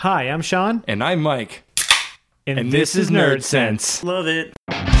Hi, I'm Sean. And I'm Mike. And this is Nerd Sense. Love it.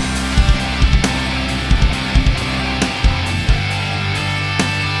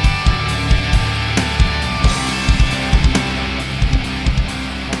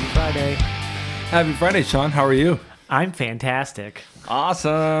 Happy Friday. Happy Friday, Sean. How are you? I'm fantastic.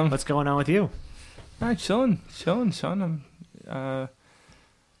 Awesome. What's going on with you? All right, chilling, Sean. I'm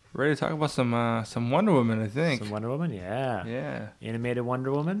ready to talk about some Wonder Woman, I think. Some Wonder Woman? Yeah. Yeah. Animated Wonder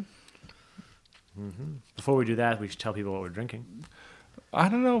Woman? Mm-hmm. Before we do that, we should tell people what we're drinking. I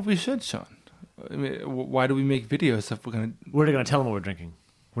don't know if we should, Sean. I mean, why do we make videos if we're going to... We're going to tell them what we're drinking.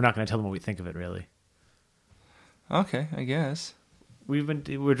 We're not going to tell them what we think of it, really. Okay, I guess.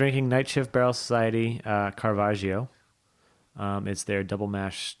 We're drinking Night Shift Barrel Society Caravaggio. It's their double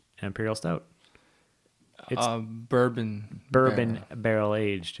mash Imperial Stout. It's bourbon barrel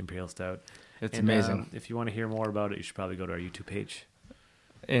aged Imperial Stout. It's And, amazing. If you want to hear more about it, you should probably go to our YouTube page.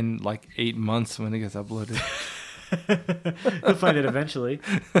 In like 8 months when it gets uploaded. You'll find it eventually.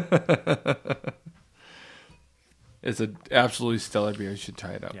 It's an absolutely stellar beer. You should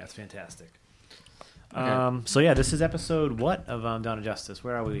try it out. Yeah, it's fantastic. Okay. So yeah, this is episode what of Dawn of Justice?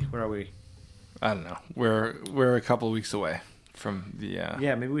 Where are we? I don't know. We're a couple of weeks away from the...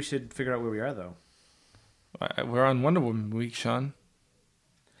 Yeah, maybe we should figure out where we are though. We're on Wonder Woman week, Sean.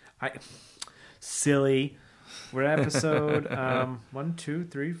 Silly. We're at episode 1, 2,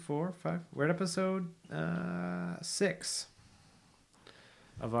 3, 4, 5. We're at episode 6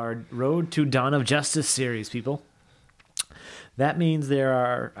 of our Road to Dawn of Justice series, people. That means there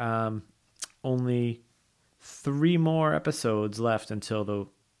are only 3 more episodes left until the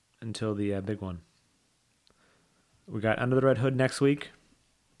big one. We got Under the Red Hood next week.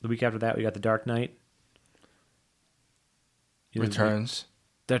 The week after that, we got The Dark Knight. Returns.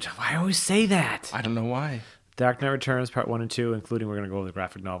 Why always say that? I don't know why. Dark Knight Returns, part 1 and 2, including we're going to go over the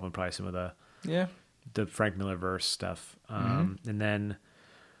graphic novel and probably some of the Frank Miller verse stuff. And then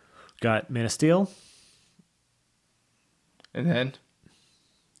got Man of Steel. And then?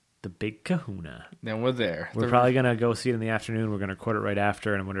 The Big Kahuna. Then we're there. We're probably going to go see it in the afternoon. We're going to record it right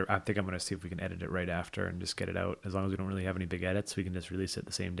after, and I think I'm going to see if we can edit it right after and just get it out. As long as we don't really have any big edits, we can just release it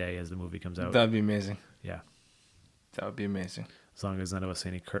the same day as the movie comes out. That'd be amazing. Yeah. That would be amazing. As long as none of us say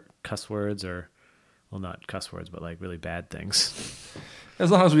any cuss words or... Well, not cuss words, but like really bad things.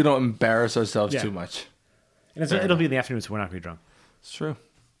 As long as we don't embarrass ourselves too much. And it'll be in the afternoon, so we're not going to be drunk. It's true.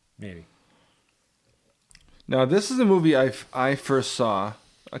 Maybe. Now, this is a movie I first saw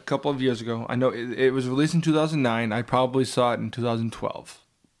a couple of years ago. I know it was released in 2009. I probably saw it in 2012.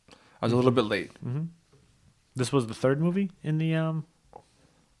 I was a little bit late. Mm-hmm. This was the third movie in the...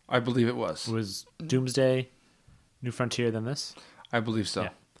 I believe it was. Was Doomsday, New Frontier, then this? I believe so. Yeah.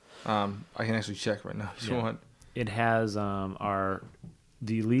 I can actually check right now if you want. It has the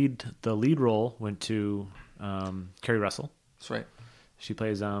lead role went to Kerry Russell. That's right. She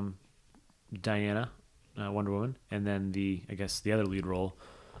plays Diana, Wonder Woman, and then the other lead role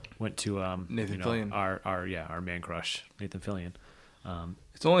went to Nathan Fillion. Our man crush, Nathan Fillion.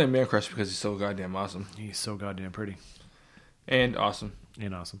 It's only a man crush because he's so goddamn awesome. He's so goddamn pretty. And awesome.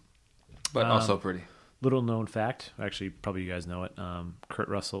 But also pretty. Little known fact, actually, probably you guys know it. Kurt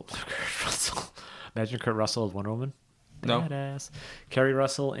Russell. Imagine Kurt Russell as Wonder Woman. No. Badass. Kerry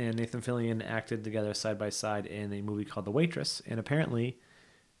Russell and Nathan Fillion acted together side by side in a movie called The Waitress, and apparently,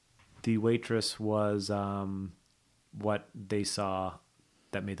 The Waitress was what they saw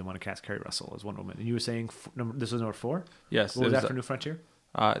that made them want to cast Kerry Russell as Wonder Woman. And you were saying this was number 4? Yes. What was after New Frontier?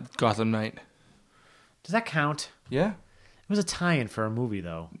 Gotham Knight. Does that count? Yeah. It was a tie-in for a movie,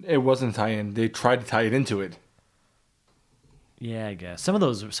 though. It wasn't a tie-in. They tried to tie it into it. Yeah, I guess some of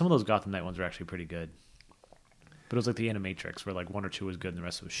those Gotham Knight ones were actually pretty good. But it was like the Animatrix, where like 1 or 2 was good and the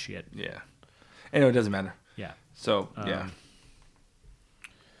rest was shit. Yeah. Anyway, it doesn't matter. Yeah. So yeah.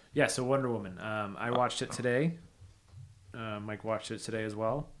 Yeah. So Wonder Woman. I watched it today. Mike watched it today as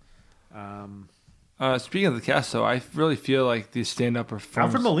well. Speaking of the cast, though, I really feel like the stand-up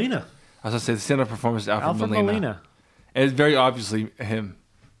performance. Alfred Molina. I was gonna say the stand-up performance of Alfred Molina. Molina. And it's very obviously him.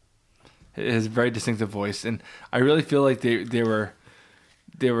 His very distinctive voice, and I really feel like they were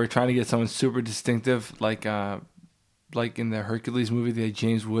trying to get someone super distinctive, like in the Hercules movie, they had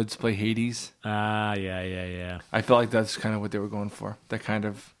James Woods play Hades. Yeah. I feel like that's kind of what they were going for. That kind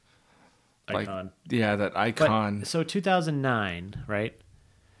of icon. That icon. But, so 2009, right?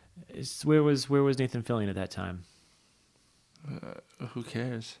 Where was Nathan Fillion at that time? Who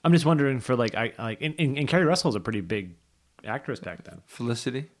cares? I'm just wondering for and Kerry Russell's a pretty big actress back then.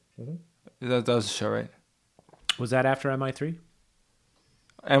 Felicity. Mm-hmm. That was the show, right? Was that after MI3?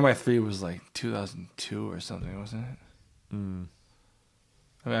 MI3 was like 2002 or something, wasn't it?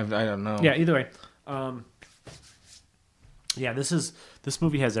 I mean, I don't know. Yeah, either way. Yeah, this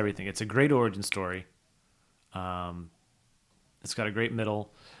movie has everything. It's a great origin story. It's got a great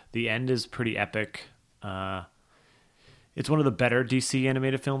middle. The end is pretty epic. It's one of the better DC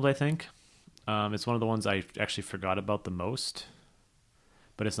animated films, I think. It's one of the ones I actually forgot about the most.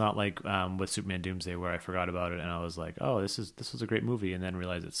 But it's not like with Superman Doomsday where I forgot about it and I was like, oh, this was a great movie, and then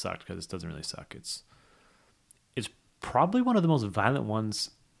realized it sucked, because it doesn't really suck. It's probably one of the most violent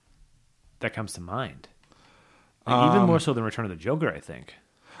ones that comes to mind. Like, even more so than Return of the Joker, I think.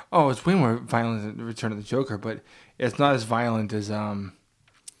 Oh, it's way more violent than Return of the Joker, but it's not as violent as Son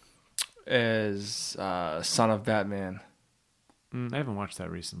of Batman. I haven't watched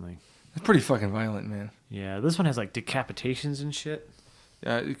that recently. It's pretty fucking violent, man. Yeah, this one has like decapitations and shit.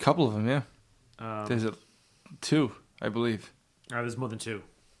 Yeah, a couple of them, yeah. There's 2, I believe. There's more than 2,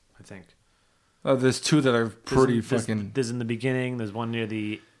 I think. There's 2 that are pretty fucking... There's in the beginning. There's one near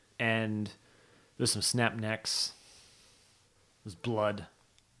the end. There's some snap necks. There's blood.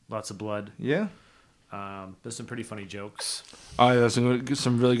 Lots of blood. Yeah. There's some pretty funny jokes. Oh, yeah, there's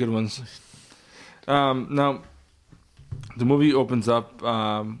some really good ones. Now, the movie opens up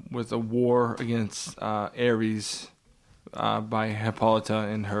with a war against Ares by Hippolyta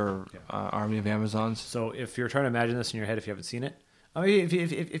and her army of Amazons. So if you're trying to imagine this in your head, if you haven't seen it, I mean,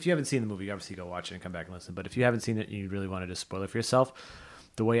 if you haven't seen the movie, obviously go watch it and come back and listen. But if you haven't seen it and you really wanted to spoil it for yourself,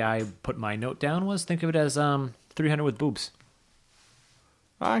 the way I put my note down was, think of it as 300 with boobs.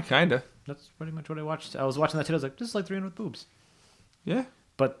 Kinda. That's pretty much what I watched. I was watching that today. I was like, this is like 300 with boobs. Yeah.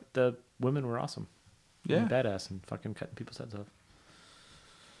 But the women were awesome. Yeah. And badass and fucking cutting people's heads off.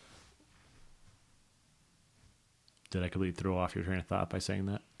 Did I completely throw off your train of thought by saying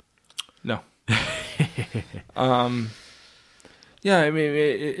that? No. Yeah, I mean,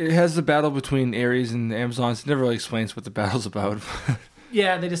 it has the battle between Ares and the Amazons. It never really explains what the battle's about.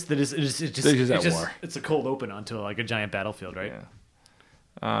 Yeah, it's war. It's a cold open onto like a giant battlefield, right?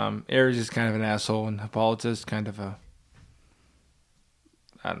 Yeah. Ares is kind of an asshole, and Hippolyta is kind of a...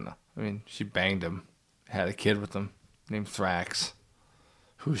 I don't know. I mean, she banged him, had a kid with him named Thrax,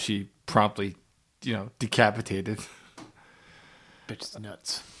 who she promptly, decapitated. Bitch's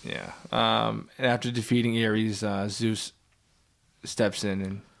nuts. Yeah. And after defeating Ares, Zeus steps in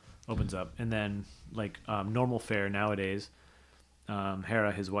and opens up, and then like normal fare nowadays,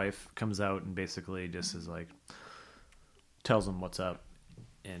 Hera, his wife, comes out and basically just is like, tells him what's up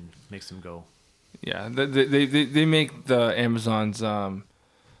and makes him go. Yeah, they make the Amazons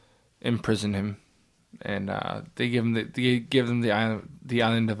imprison him, and they give him the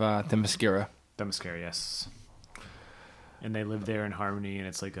island of Themyscira. Themyscira, yes. And they live there in harmony, and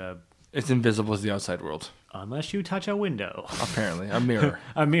it's like it's invisible as the outside world. Unless you touch a window. Apparently, a mirror.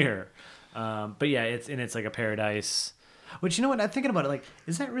 A mirror. But yeah, it's like a paradise. Which, you know what, I'm thinking about it, like,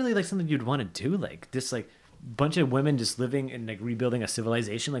 is that really like something you'd want to do? Like, this like bunch of women just living and like rebuilding a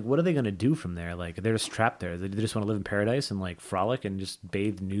civilization? Like, what are they going to do from there? Like, they're just trapped there. They just want to live in paradise and like frolic and just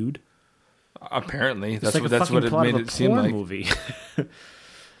bathe nude? Apparently. That's what it made it seem like. Movie.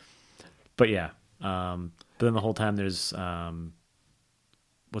 But yeah. But then the whole time there's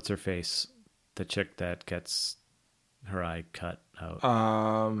what's her face? The chick that gets her eye cut out.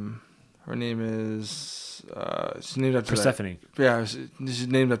 Her name is she's named after Persephone. Yeah, she's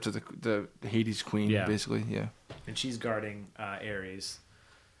named after the Hades queen, basically. Yeah. And she's guarding Ares,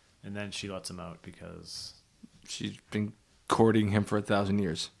 and then she lets him out because she's been courting him for 1,000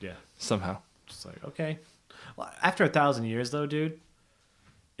 years. Yeah. Somehow. Just like, okay. Well, after 1,000 years, though, dude,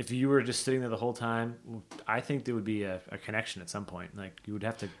 if you were just sitting there the whole time, I think there would be a connection at some point. Like, you would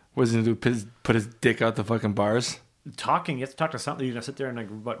have to... What is he going to do? Put his dick out the fucking bars? Talking, you have to talk to something. You're going to sit there and, like,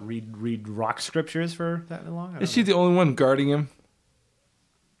 read rock scriptures for that long? Is she the only one guarding him?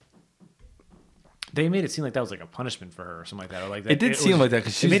 They made it seem like that was, like, a punishment for her or something like that. Or like that it did seem like that.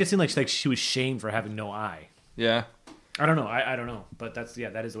 Cause it made it seem like she was shamed for having no eye. Yeah. I don't know. I don't know. But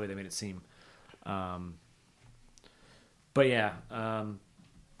that is the way they made it seem. But yeah,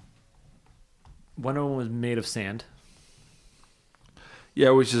 Wonder Woman was made of sand. Yeah,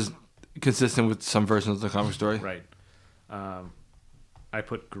 which is consistent with some versions of the comic story. Right. I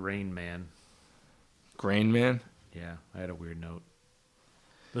put Grain Man. Grain Man? Yeah, I had a weird note.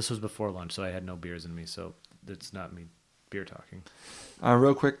 This was before lunch, so I had no beers in me, so it's not me beer talking.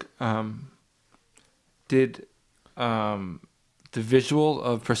 Real quick, did the visual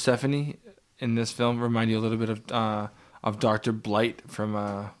of Persephone in this film remind you a little bit of Dr. Blight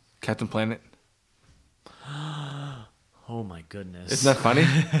from Captain Planet? Oh my goodness. Isn't that funny?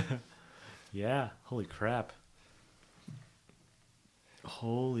 Yeah. Holy crap.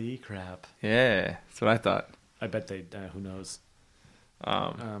 Holy crap. Yeah, that's what I thought. I bet they, who knows?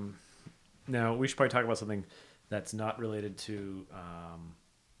 Now we should probably talk about something that's not related to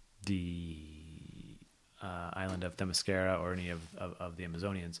the island of Themyscira or any of the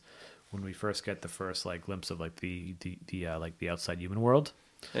Amazonians. When we first get the first like glimpse of like the like the outside human world,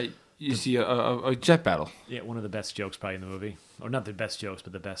 you see a jet battle. yeah, one of the best jokes probably in the movie, or not the best jokes,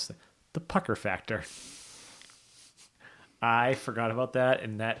 but the pucker factor. I forgot about that,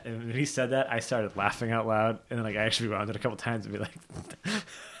 and when he said that, I started laughing out loud, and then like I actually wound it a couple times and be like,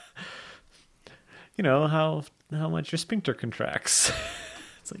 you know how much your sphincter contracts.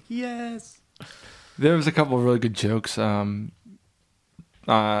 It's like, yes. There was a couple of really good jokes.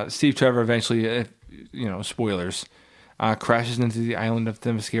 Steve Trevor eventually, spoilers, crashes into the island of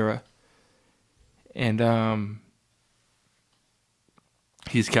Themyscira, and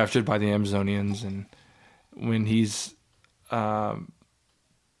he's captured by the Amazonians. And when he's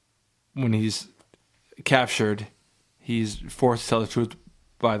captured, he's forced to tell the truth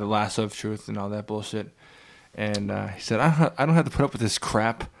by the lasso of truth and all that bullshit. And he said, "I don't have to put up with this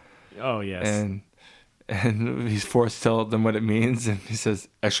crap." Oh yes. And he's forced to tell them what it means, and he says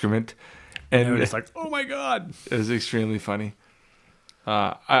excrement, and it's like, oh my god, it was extremely funny.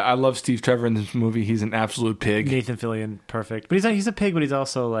 I love Steve Trevor in this movie. He's an absolute pig. Nathan Fillion, perfect. But he's a pig, but he's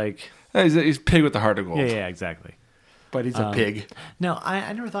also like he's a pig with the heart of gold. yeah, exactly. But he's a pig. No,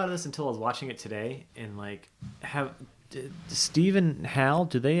 I never thought of this until I was watching it today, and like, Steve and Hal,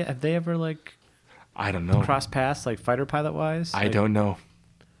 have they ever like, I don't know, cross paths like fighter pilot wise? I don't know.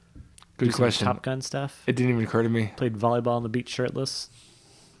 Good question. Top Gun stuff. It didn't even occur to me. Played volleyball on the beach shirtless.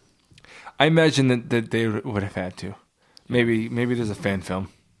 I imagine that they would have had to. Maybe there's a fan film.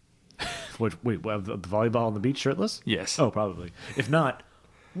 Wait, the volleyball on the beach shirtless? Yes. Oh, probably. If not,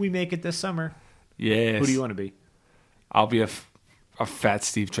 we make it this summer. Yes. Who do you want to be? I'll be a fat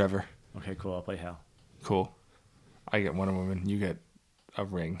Steve Trevor. Okay, cool. I'll play Hal. Cool. I get Wonder Woman. You get a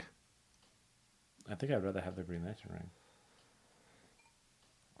ring. I think I'd rather have the Green Lantern ring.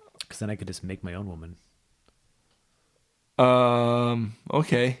 Because then I could just make my own woman.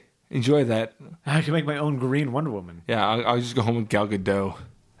 Okay. Enjoy that. I can make my own green Wonder Woman. Yeah, I'll just go home with Gal Gadot.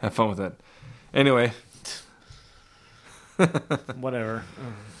 Have fun with that. Anyway. Whatever.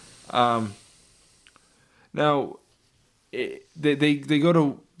 Now, they go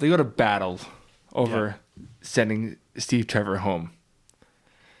to battle over sending Steve Trevor home.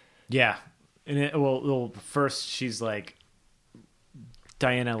 Yeah. And well, first she's like,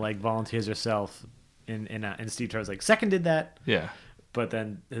 Diana like volunteers herself, and Steve Trevor's like, seconded that. Yeah. But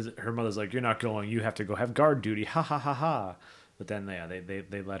then her mother's like, you're not going. You have to go have guard duty. Ha ha ha ha. But then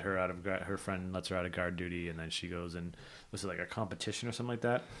they let her out of her friend lets her out of guard duty, and then she goes and was it like a competition or something like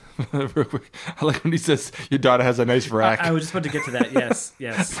that? Real quick, I like when he says your daughter has a nice rack. I was just about to get to that.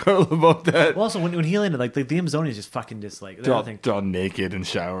 Yes. All about that. Well, also when he landed, like the Amazonians just fucking just like they're all naked and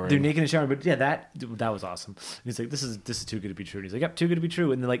showering. They're naked and showering, but yeah, that was awesome. And he's like, this is too good to be true. And he's like, yep, too good to be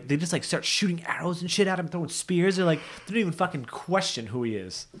true. And they just like start shooting arrows and shit at him, throwing spears. They're like, they don't even fucking question who he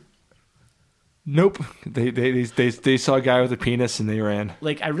is. Nope. They saw a guy with a penis and they ran.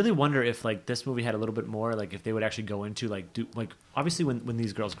 Like, I really wonder if like this movie had a little bit more, like if they would actually go into like obviously when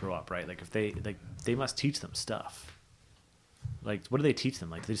these girls grow up, right? Like if they must teach them stuff. Like, what do they teach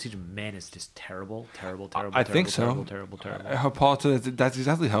them? Like, they just teach them man is just terrible. I think so. Terrible. Hippolyta, that's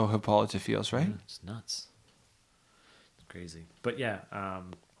exactly how Hippolyta feels, right? It's nuts. It's crazy. But yeah,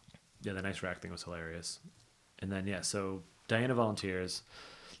 the nice rack thing was hilarious. And then so Diana volunteers.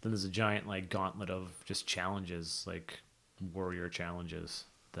 Then there's a giant like gauntlet of just challenges, like warrior challenges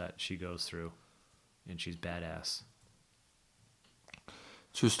that she goes through, and she's badass.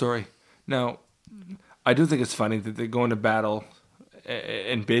 True story. Now, I do think it's funny that they go into battle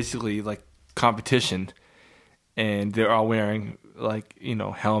and basically like competition, and they're all wearing like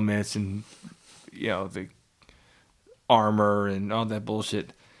helmets and the armor and all that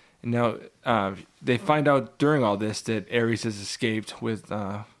bullshit. And now they find out during all this that Ares has escaped with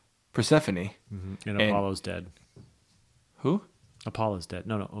Persephone. Mm-hmm. And Apollo's dead. Who? Apollo's dead.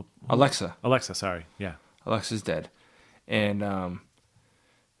 No. Alexa, sorry. Yeah. Alexa's dead. And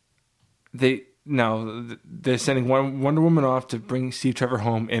they're sending Wonder Woman off to bring Steve Trevor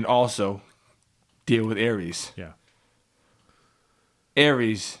home and also deal with Ares. Yeah.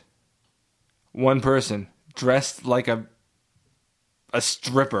 Ares, one person, dressed like a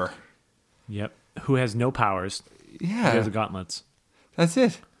stripper. Yep. Who has no powers. Yeah. He has the gauntlets. That's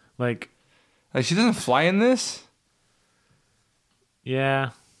it. Like she doesn't fly in this? Yeah.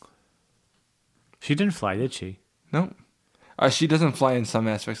 She didn't fly, did she? No. She doesn't fly in some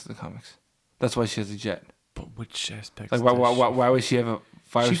aspects of the comics. That's why she has a jet. But which aspects? Like why would she have a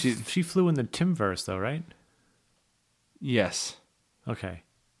fire? She flew in the Timverse though, right? Yes. Okay.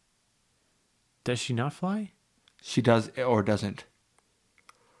 Does she not fly? She does or doesn't.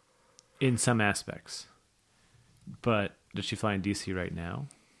 In some aspects. But does she fly in DC right now?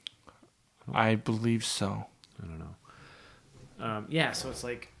 I believe so. I don't know. Yeah, so it's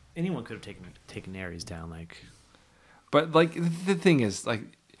like anyone could have taken Ares down. Like, But like the thing is, like,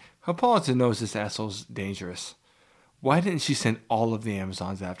 Hippolyta knows this asshole's dangerous. Why didn't she send all of the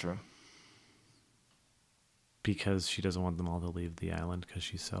Amazons after him? because she doesn't want them all to leave the island because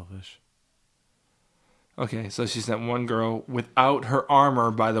she's selfish. Okay, so she sent one girl without her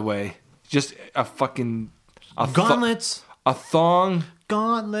armor, by the way. Just a fucking... Gauntlets! A thong,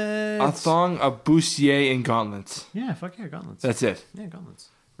 Gauntlets! a thong, a bustier, and gauntlets. Yeah, fuck yeah, gauntlets. That's it. Yeah, gauntlets.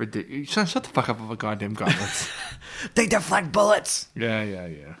 Ridiculous. Shut the fuck up with a goddamn gauntlets. They deflect bullets! Yeah.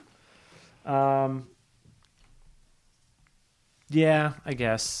 Yeah, I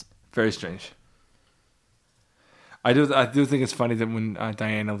guess. Very strange. I do think it's funny that when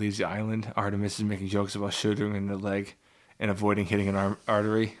Diana leaves the island, Artemis is making jokes about shooting in the leg and avoiding hitting an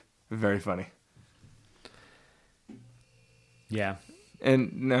artery. Very funny. Yeah.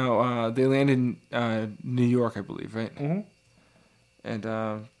 And now they land in New York, I believe, right? Mm-hmm. And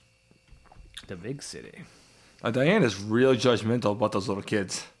The big city. Diana's real judgmental about those little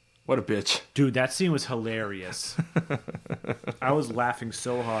kids. What a bitch. Dude, that scene was hilarious. I was laughing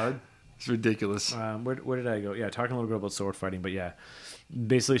so hard. It's ridiculous. Where did I go? Yeah, talking a little bit about sword fighting, but yeah.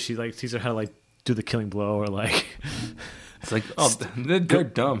 Basically, she like teaches her how to like do the killing blow or like... It's like, oh, they're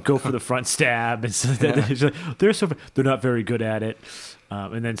dumb. Go for the front stab. And so they're not very good at it.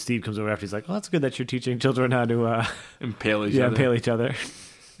 And then Steve comes over after. He's like, "Oh, that's good that you're teaching children how to Impale each other.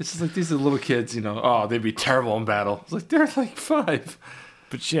 It's just like these are little kids, you know. Oh, they'd be terrible in battle. It's like they're like 5.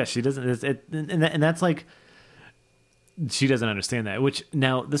 But yeah, she doesn't. And that's like she doesn't understand that. Which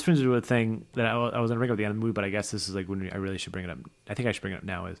now this brings me to a thing that I was going to bring up at the end of the movie, but I guess this is like when I really should bring it up. I think I should bring it up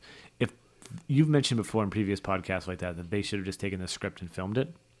now. Is if you've mentioned before in previous podcasts like that they should have just taken the script and filmed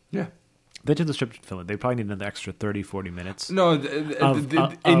it. Yeah. They took the script and filmed it. They probably need another extra 30, 40 minutes. No,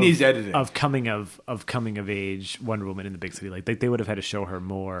 it needs editing. Of coming of age Wonder Woman in the big city. Like they would have had to show her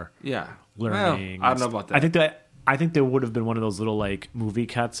more learning. Well, I don't know about that. I think there would have been one of those little like movie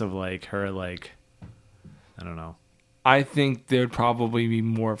cuts of like her like I don't know. I think there'd probably be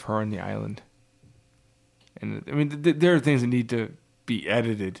more of her on the island. And I mean, there are things that need to be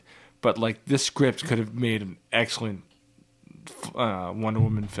edited, but like this script could have made an excellent Wonder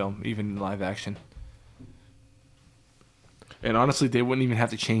Woman film, even in live action. And honestly, they wouldn't even have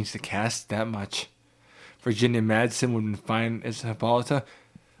to change the cast that much. Virginia Madsen would have been fine as Hippolyta.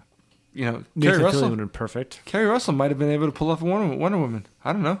 You know, Nathan Fillion would have been perfect. Carrie Russell might have been able to pull off a Wonder Woman.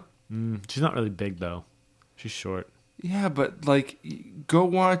 I don't know. She's not really big though. She's short. Yeah, but like, go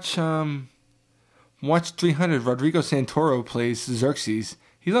watch 300. Rodrigo Santoro plays Xerxes.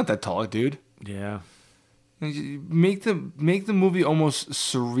 He's not that tall, dude. Yeah. Make the movie almost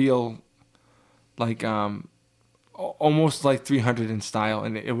surreal, like almost like 300 in style,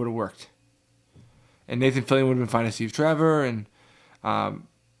 and it would have worked. And Nathan Fillion would have been fine as Steve Trevor, and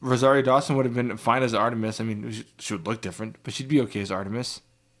Rosario Dawson would have been fine as Artemis. I mean, she would look different, but she'd be okay as Artemis.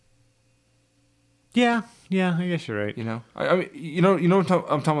 Yeah, I guess you're right. You know, I mean, you know, I'm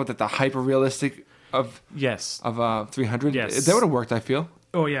talking about the hyper realistic of 300. Yes, that would have worked. I feel.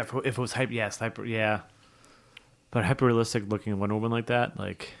 Oh yeah, if it was hyper, yeah. But hyper realistic looking Wonder Woman like that,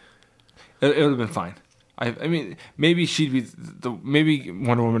 like it would have been fine. I mean, maybe she'd be maybe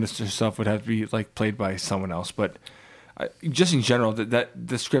Wonder Woman herself would have to be like played by someone else, but just in general, that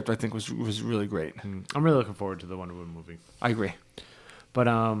the script I think was really great. I'm really looking forward to the Wonder Woman movie. I agree, but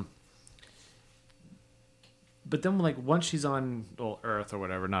then like once she's on Earth or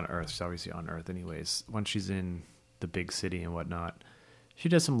whatever, not Earth, she's obviously on Earth anyways. Once she's in the big city and whatnot, she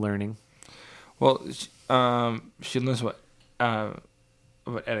does some learning. Well, she learns about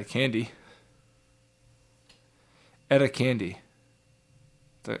Etta Candy. Etta Candy,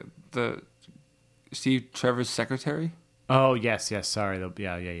 the Steve Trevor's secretary. Oh yes, sorry.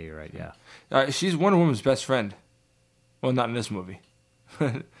 Yeah, you're right. Yeah, she's Wonder Woman's best friend. Well, not in this movie.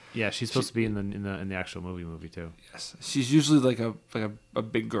 Yeah, she's supposed to be in the actual movie too. Yes, she's usually like a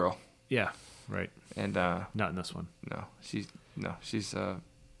big girl. Yeah, right. And not in this one. No, she's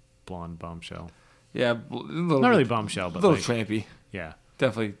blonde bombshell. Yeah, not really bombshell, but a little like, trampy. Yeah,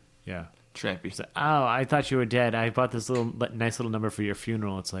 definitely. Yeah, trampy. Like, oh, I thought you were dead. I bought this nice little number for your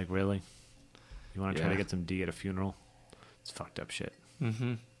funeral. It's like, really? You want to try to get some D at a funeral? It's fucked up shit.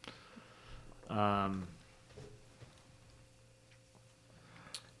 Mm-hmm.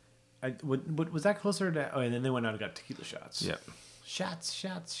 Was that closer to? Oh, and then they went out and got tequila shots. Yep. Shots.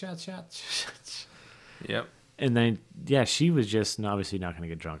 Yep. And then, yeah, she was just obviously not going to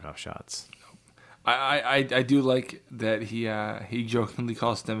get drunk off shots. I do like that he jokingly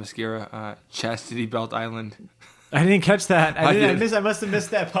calls Themyscira Chastity Belt Island. I didn't catch that. I did. I must have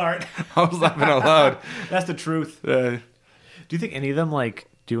missed that part. I was laughing out loud. That's the truth. Uh, Do you think any of them like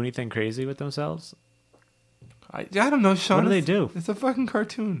do anything crazy with themselves? I don't know, Sean. What do they do? It's a fucking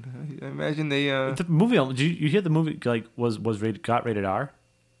cartoon. I imagine they. The movie. Did you hear the movie? Like was rated, got rated R.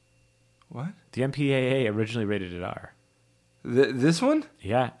 What? The MPAA originally rated it R. This one?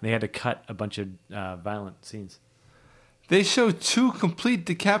 Yeah, they had to cut a bunch of violent scenes. They show 2 complete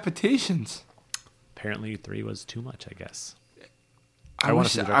decapitations. Apparently, 3 was too much. I guess. I wanna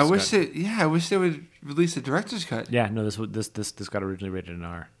wish. see the I director's wish cut. they. I wish they would release a director's cut. Yeah, no. This got originally rated an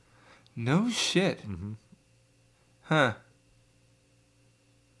R. No shit. Mm-hmm. Huh.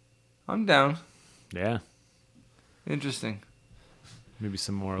 I'm down. Yeah, Interesting. maybe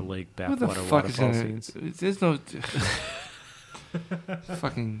some more lake Who the backwater fuck is waterfall gonna? scenes. There's no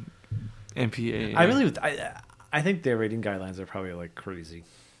fucking MPA. I think their rating guidelines are probably like crazy.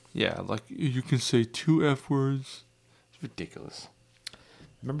 Yeah, like you can say 2 F words. It's ridiculous.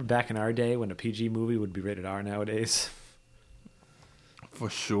 Remember back in our day when a PG movie would be rated R nowadays? For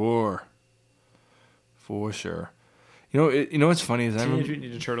sure. For sure. You know what's funny is I Teenage remember,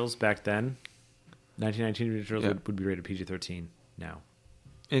 Mutant Ninja Turtles back then, 1919 Ninja Turtles Yeah. would be rated PG-13 now.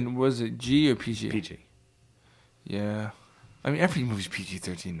 and was it G or PG? PG. Yeah. I mean, every movie's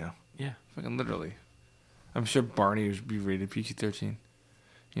PG-13 now. Yeah. Fucking literally. I'm sure Barney would be rated PG-13.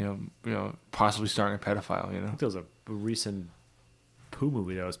 You know, possibly starring a pedophile. You I know. think there was a recent Pooh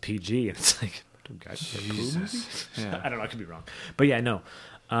movie that was PG, and it's like, do guys make Pooh movies? Jesus. Yeah. I don't know, I could be wrong. But yeah, no.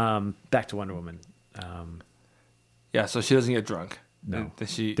 Back to Wonder Woman. Yeah. So she doesn't get drunk. No.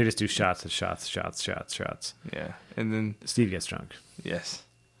 Does she? They just do shots and shots, shots, shots, shots. Yeah. And then Steve gets drunk. yes.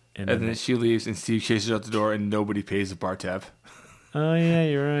 And And then then she leaves, and Steve chases her out the door, and nobody pays the bar tab. oh, yeah,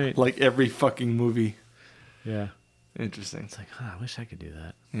 you're right. Like every fucking movie. Yeah. Interesting. It's like, I wish I could do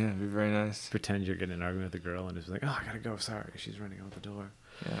that. Yeah, it'd be very nice. Pretend you're getting in an argument with a girl and just be like, oh, I gotta go. Sorry, she's running out the door.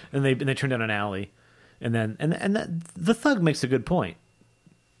 Yeah. And they turn down an alley, and then the thug makes a good point.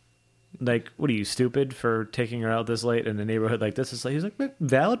 Like, what are you, stupid for taking her out this late in a neighborhood like this? It's like, he's like,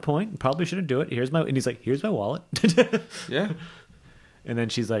 valid point. Probably shouldn't do it. And he's like, here's my wallet. Yeah. And then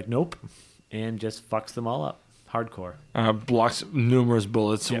she's like, nope, and just fucks them all up, hardcore. Blocks numerous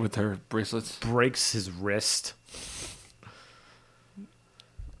bullets Yep. with her bracelets. Breaks his wrist.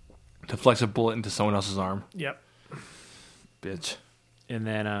 Deflects a bullet into someone else's arm. Yep. Bitch. And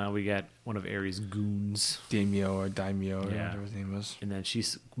then we got one of Ares' goons. Daimyo or Daimyo or Yeah. whatever his name was. And then she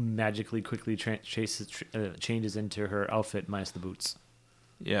magically quickly changes into her outfit minus the boots.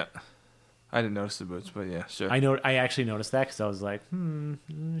 Yeah. I didn't notice the boots, but yeah, sure. I actually noticed that because I was like,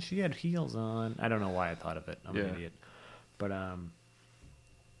 she had heels on. I don't know why I thought of it. I'm Yeah. an idiot. But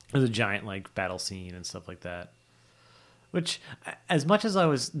there's a giant like battle scene and stuff like that. Which, as much as I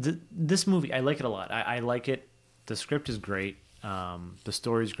was this movie, I like it a lot. I like it. The script is great. The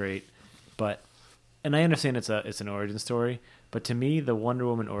story's great, and I understand it's an origin story. But to me, the Wonder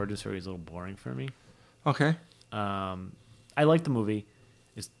Woman origin story is a little boring for me. Okay. I like the movie.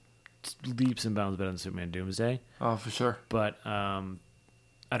 It's leaps and bounds better than Superman Doomsday. Oh, for sure. But I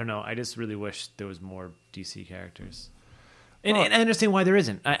don't know. I just really wish there was more DC characters. And I understand why there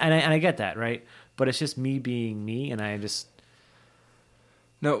isn't. And I get that, right? But it's just me being me, and I just...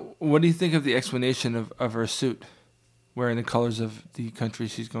 Now, what do you think of the explanation of her suit? Wearing the colors of the country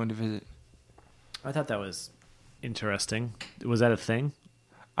she's going to visit. I thought that was interesting. Was that a thing?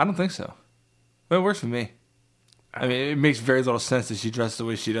 I don't think so. But it works for me. I mean, it makes very little sense that she dressed the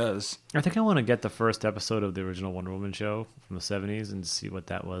way she does. I think I want to get the first episode of the original Wonder Woman show from the 70s and see what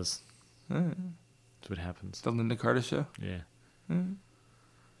that was. That's what happens. The Linda Carter show. Yeah.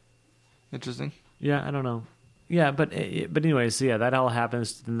 Interesting. Yeah, I don't know. Yeah, but anyways, yeah, that all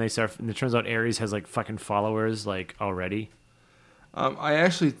happens. Then they start, and it turns out Ares has like fucking followers like already. I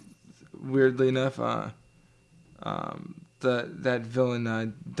actually, weirdly enough, that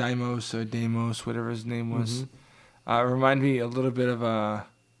villain Deimos or Deimos, whatever his name was, reminded me a little bit of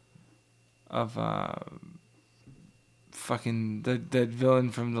fucking that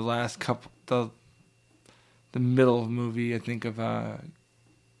villain from the last couple the middle movie, I think, of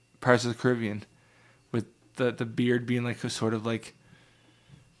Pirates of the Caribbean, with the beard being like a sort of like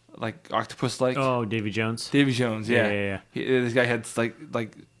octopus like. Oh, Davy Jones. Davy Jones, yeah. Yeah. This guy had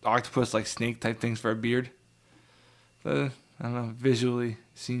like octopus, like snake type things for a beard. I don't know. Visually,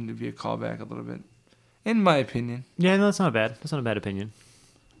 seemed to be a callback a little bit, in my opinion. Yeah, no, that's not bad. That's not a bad opinion.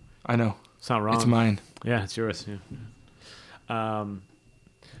 I know. It's not wrong. It's mine. Yeah, it's yours. Yeah.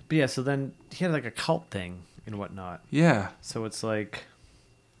 But yeah, so then he had like a cult thing, and whatnot. Yeah. So it's like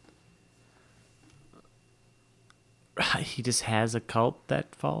he just has a cult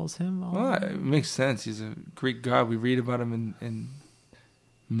that follows him. Well, it makes sense. He's a Greek god. We read about him in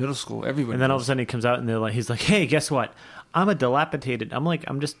middle school. Everybody. And then all of a does. sudden he comes out and he's like, "Hey, guess what? I'm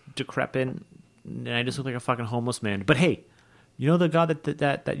I'm just decrepit, and I just look like a fucking homeless man. But hey, you know the God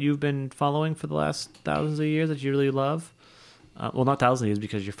that you've been following for the last thousands of years that you really love? Well, not thousands of years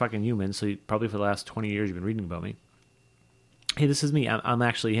because you're fucking human. So probably for the last 20 years you've been reading about me. Hey, this is me. I'm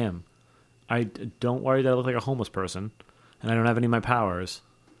actually him. Don't worry that I look like a homeless person, and I don't have any of my powers.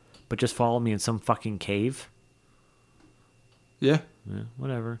 But just follow me in some fucking cave. Yeah, Yeah,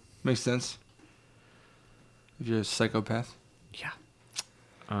 whatever. makes sense. If you're a psychopath. Yeah.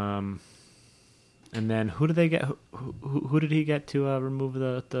 And then who did they get? Who did he get to remove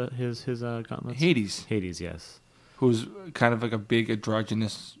his gauntlets? Hades, Hades, yes. who's kind of like a big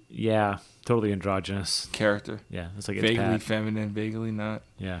androgynous Yeah, totally androgynous. character. Yeah, it's like it's Vaguely Pat. feminine, vaguely not.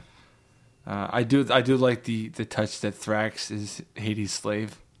 Yeah. I do like the touch that Thrax is Hades'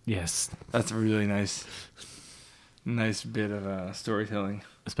 slave. Yes. That's a really nice bit of storytelling.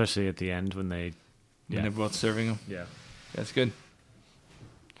 Especially at the end when they. When they're both serving him. Yeah. That's good.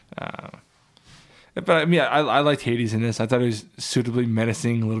 But I mean, I liked Hades in this. I thought he was suitably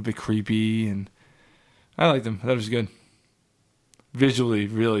menacing, a little bit creepy, and I liked him. I thought it was good. Visually,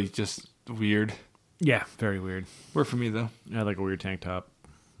 really just weird. Yeah, very weird. Worked for me though. Yeah, like a weird tank top,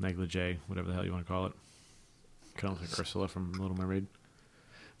 negligee, whatever the hell you want to call it. Kind of like Ursula from Little Mermaid.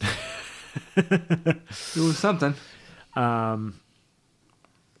 It was something. Now,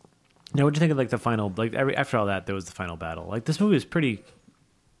 what'd you think of like the final? Like after all that, there was the final battle. Like this movie was pretty.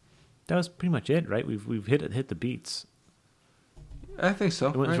 That was pretty much it, right? We've hit the beats. I think so.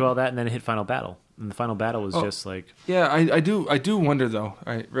 It went right? through all that, and then it hit final battle. And the final battle was just like Yeah, I do wonder though. All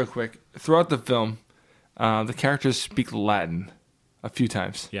right, real quick. Throughout the film, the characters speak Latin a few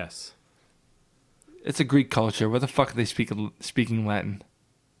times. yes, It's a Greek culture. Where the fuck are they speaking Latin?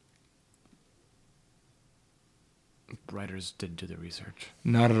 writers didn't do the research.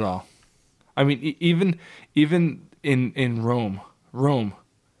 Not at all. I mean, even in Rome,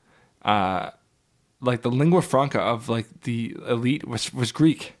 like the lingua franca of like the elite was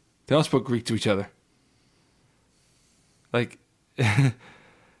Greek. They all spoke Greek to each other. Like,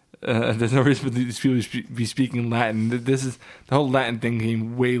 there's no reason for these people to be speaking Latin. This is the whole Latin thing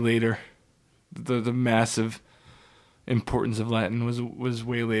came way later. The massive importance of Latin was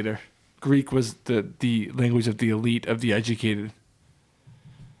way later. Greek was the language of the elite, of the educated.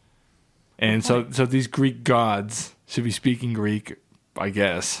 And so these Greek gods should be speaking Greek, I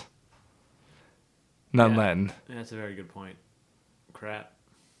guess. Not Yeah. Latin. Yeah, that's a very good point. Crap.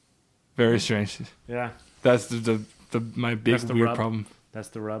 Very strange. Yeah, That's the my big That's the weird rub. problem. that's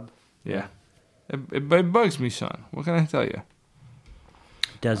the rub. Yeah. It bugs me, Sean. What can I tell you?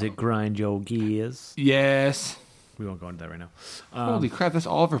 Does it grind your gears? Yes. We won't go into that right now. Holy crap, that's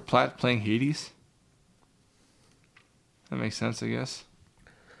Oliver Platt playing Hades? That makes sense, I guess.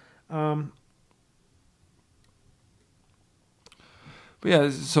 But yeah,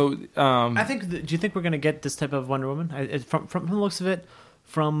 so I think. Do you think we're gonna get this type of Wonder Woman? From the looks of it,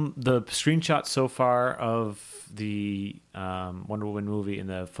 from the screenshots so far of the Wonder Woman movie and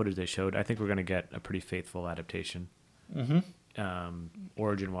the footage they showed, I think we're gonna get a pretty faithful adaptation,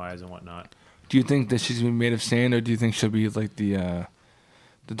 origin wise and whatnot. do you think that she's gonna be made of sand, or do you think she'll be like the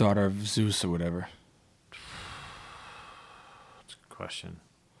daughter of Zeus or whatever? That's a good question.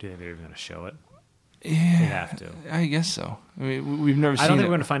 Do you think they're even gonna show it? Yeah, They have to. I guess so. I mean, we've never seen I don't think it.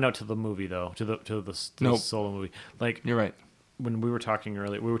 we're gonna find out till the movie though. To the Nope. solo movie. Like You're right. when we were talking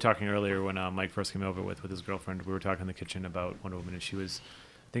earlier when Mike first came over with his girlfriend. We were talking in the kitchen about Wonder Woman, and she was,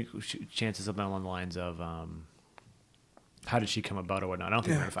 I think, chances something along the lines of, how did she come about or whatnot. I don't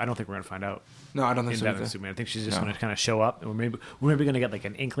think we're gonna find out No, I don't think in so. Batman either. and Superman. I think she's just No. gonna kind of show up, and we're maybe gonna get like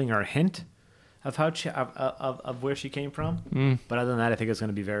an inkling or a hint of how of where she came from. But other than that, I think it's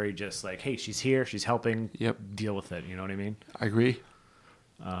gonna be very just like, hey, she's here, she's helping. Yep. Deal with it. You know what I mean? I agree.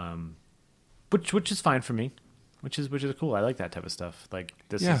 Which is fine for me. Which is cool. I like that type of stuff. Like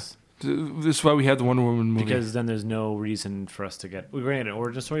this Yeah. is. This is why we had the Wonder Woman movie. Because then there's no reason for us to get. We're going to get an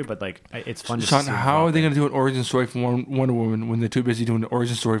origin story, but like it's fun to Sean, see. them how drop are they it. going to do an origin story for Wonder Woman when they're too busy doing the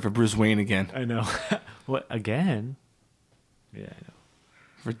origin story for Bruce Wayne again? I know. What again? Yeah, I know.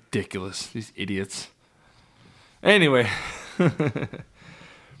 Ridiculous. These idiots. Anyway,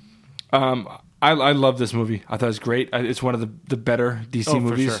 I love this movie. I thought it was great. It's one of the better DC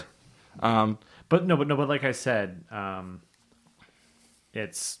movies. For sure. But like I said, I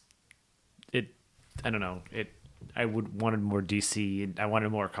don't know. I wanted more DC. I wanted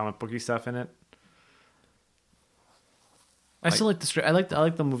more comic booky stuff in it. I still like the script. I like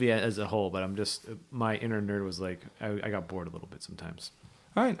the movie as a whole, but I'm just my inner nerd was like I got bored a little bit sometimes.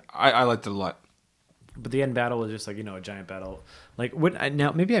 All right, I liked it a lot. But the end battle was just like a giant battle. Like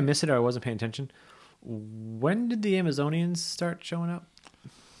now maybe I missed it or I wasn't paying attention. When did the Amazonians start showing up?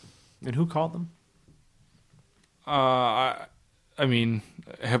 And who called them? I mean,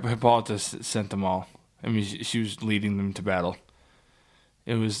 Hippolyta sent them all. I mean, she was leading them to battle.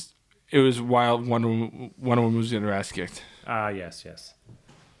 It was wild. Wonder Woman was getting her ass kicked. Yes.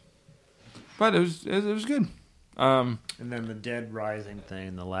 But it was good. And then the dead rising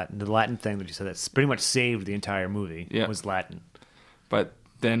thing, the Latin thing that you said that's pretty much saved the entire movie was Latin. But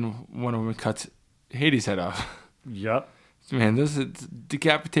then Wonder Woman cuts Hades' head off. Yep. Man, this is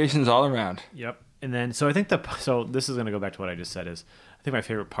decapitations all around. Yep. And then so I think so this is going to go back to what I just said is I think my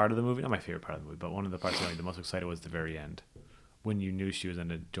favorite part of the movie, not my favorite part of the movie, but one of the parts that made me the most excited was the very end. When you knew she was going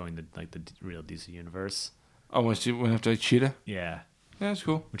to join the real DC universe. Oh, when she went after Cheetah? Yeah. Yeah, that's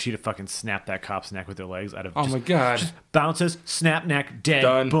cool. When Cheetah fucking snapped that cop's neck with her legs out of my God. Just bounces, snap neck, dead,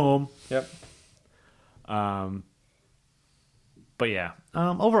 Done. boom. Yep. But yeah.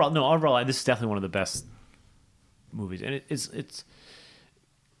 Overall, this is definitely one of the best movies. And it's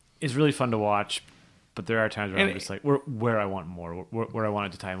really fun to watch. But there are times where I'm just like, where I want more, where I want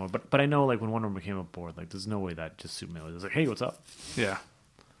it to tie more. But I know, like, when Wonder Woman came aboard, like, there's no way that just Superman was like, hey, what's up? Yeah.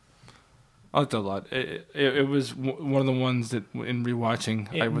 I liked it a lot. It was one of the ones that, in rewatching,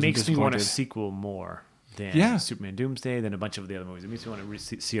 I wasn't makes me want a disappointed. sequel more than Superman Doomsday, than a bunch of the other movies. It makes me want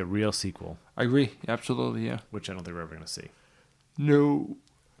to see a real sequel. I agree. Absolutely, yeah. Which I don't think we're ever going to see. No.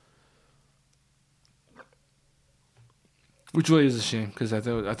 Which really is a shame, because I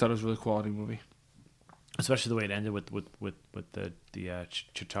thought it was a really quality movie. Especially the way it ended with the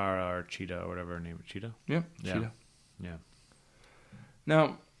Chitara or Cheetah or whatever her name is. Cheetah? Yep, Yeah. Cheetah. Yeah.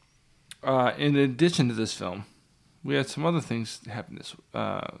 Now, in addition to this film, we had some other things happen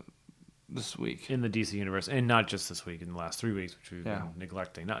this week. In the DC universe, and not just this week, in the last 3 weeks, which we've been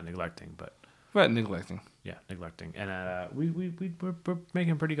neglecting. Not neglecting, but... But neglecting. Yeah, neglecting. And we're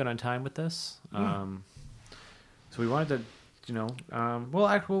making pretty good on time with this. So we wanted to...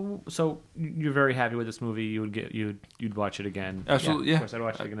 so you're very happy with this movie. You'd watch it again. Absolutely, yeah. Of course, I'd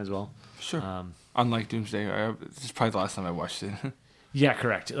watch it again as well. Sure. Unlike Doomsday, this is probably the last time I watched it. Yeah,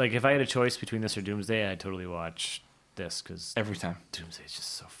 correct. Like if I had a choice between this or Doomsday, I'd totally watch this because every time Doomsday is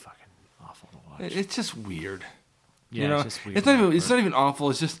just so fucking awful to watch. It's just weird. Yeah, it's just weird. It's not even awful.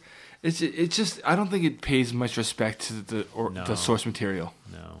 It's just. I don't think it pays much respect to the source material.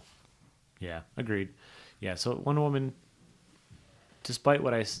 No. Yeah, agreed. Yeah, so Wonder Woman. Despite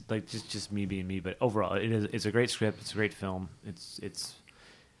what I like, just me being me, but overall, it's a great script. It's a great film. It's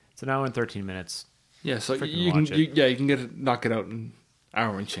an hour and 13 minutes. Yeah, so you can knock it out in an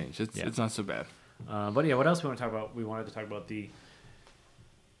hour and change. It's not so bad. But yeah, what else we want to talk about? We wanted to talk about the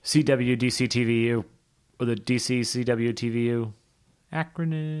CW DC TVU or the DC CW TVU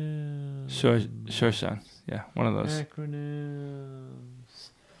acronym. Sure, son. Yeah, one of those acronyms.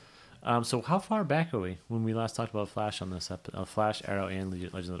 So how far back are we when we last talked about Flash on this episode? Flash, Arrow, and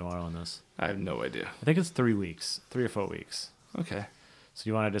Legends of Tomorrow on this? I have no idea. I think it's 3 weeks, 3 or 4 weeks. Okay. So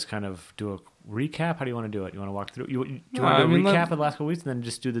you want to just kind of do a recap? How do you want to do it? You want to walk through? Do you want to do a recap of the last couple weeks and then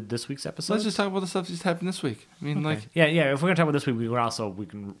just do this week's episode? Let's just talk about the stuff that just happened this week. I mean, okay. Yeah. If we're gonna talk about this week, we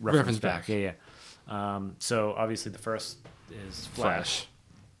can reference back. Yeah. So obviously the first is Flash.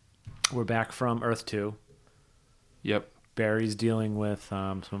 We're back from Earth 2. Yep. Barry's dealing with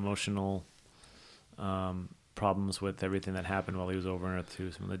some emotional problems with everything that happened while he was over on Earth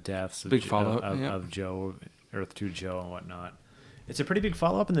 2. Some of the deaths big follow-up of Joe, Earth 2 Joe, and whatnot. It's a pretty big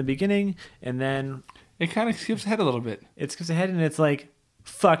follow-up in the beginning, and then... It kind of skips ahead a little bit. It skips ahead, and it's like,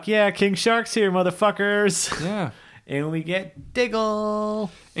 fuck yeah, King Shark's here, motherfuckers! Yeah. And we get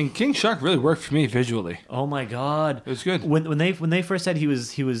Diggle! And King Shark really worked for me visually. Oh my god. It was good. When they first said he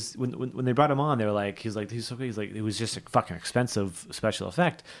was when they brought him on, they were like, he's so good. He's like, it was just a fucking expensive special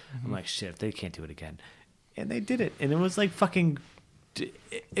effect. Mm-hmm. I'm like, shit, if they can't do it again. And they did it. And it was like fucking...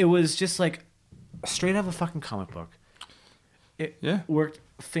 It was just like straight out of a fucking comic book. It worked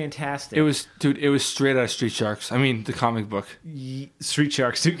fantastic. It was straight out of Street Sharks. I mean, the comic book. Street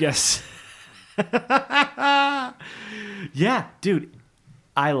Sharks, dude, yes. Yeah, dude.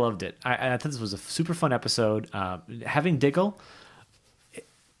 I loved it. I thought this was a super fun episode. Having Diggle,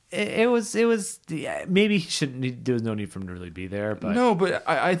 it was maybe he shouldn't. There was no need for him to really be there. But no, but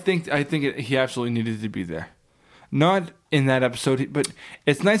I think he absolutely needed to be there. Not in that episode, but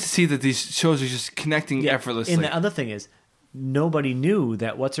it's nice to see that these shows are just connecting effortlessly. And the other thing is, nobody knew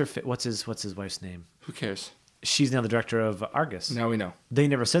that what's his wife's name? Who cares? she's now the director of Argus. Now we know. They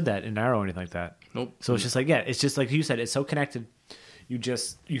never said that in Arrow or anything like that. Nope. So it's just like, yeah, it's just like you said, it's so connected. You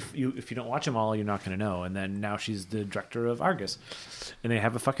just if you don't watch them all, you're not going to know. And then now she's the director of Argus, and they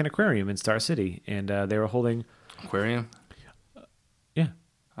have a fucking aquarium in Star City, and they were holding Aquarium? yeah.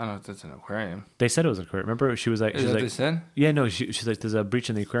 I don't know if that's an aquarium. They said it was an aquarium. Remember, she was like, Is that what they said? yeah, no, she's like, there's a breach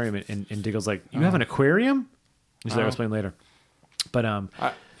in the aquarium, and Diggle's like, you have an aquarium? He's like, I'll explain later. But I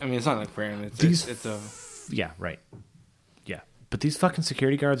mean, it's not an aquarium. It's a... yeah, right, yeah. But these fucking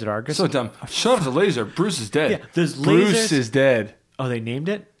security guards at Argus, So dumb. Shut off the laser. Bruce is dead. Yeah, there's Bruce lasers. is dead. oh, they named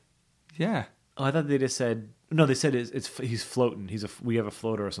it. Yeah. Oh, I thought they just said no. They said it's he's floating. We have a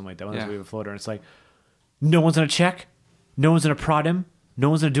floater or something like that. Yeah. We have a floater, and it's like no one's gonna check, no one's gonna prod him, no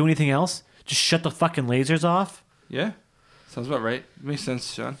one's gonna do anything else. Just shut the fucking lasers off. Yeah. Sounds about right. Makes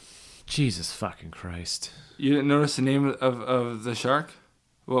sense, Sean. Jesus fucking Christ. You didn't notice the name of the shark?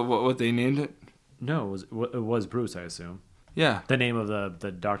 What they named it? No, it was Bruce, I assume. Yeah. The name of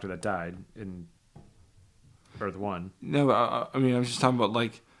the doctor that died in Earth 1. No, but, I mean, I was just talking about,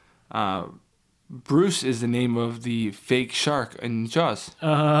 like, Bruce is the name of the fake shark in Jaws.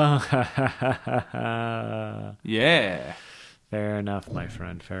 Yeah. Fair enough, my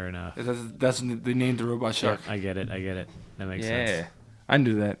friend. Fair enough. That's when they named the robot shark. I get it. That makes sense. Yeah. I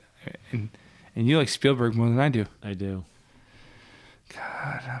knew that. And you like Spielberg more than I do. I do.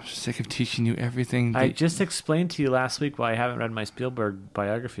 God, I'm sick of teaching you everything. I just explained to you last week why I haven't read my Spielberg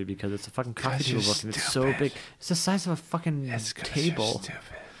biography, because it's a fucking coffee table book and it's so big. It's the size of a fucking table. Stupid.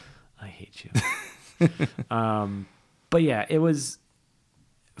 I hate you. But yeah, it was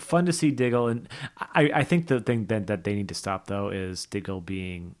fun to see Diggle, and I think the thing that they need to stop though is Diggle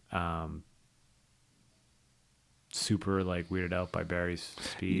being super like weirded out by Barry's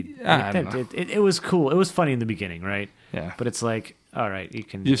speed. I don't know. It was cool. It was funny in the beginning, right? Yeah. But it's like, all right,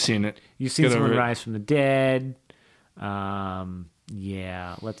 You've seen it. You've seen Get someone over it. rise from the dead.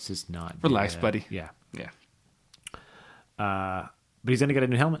 Yeah, let's just not do Relax, that. buddy. Yeah. Yeah. But he's gonna get a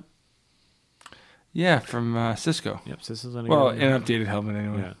new helmet. Yeah, from Cisco. Yep, so this is gonna Well, get a new an updated helmet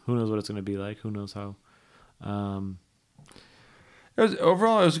anyway. Yeah, who knows what it's gonna be like? Who knows how?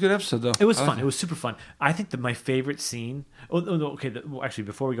 Overall, it was a good episode, though. It was I fun. liked It was super fun. I think that my favorite scene. Okay. Actually,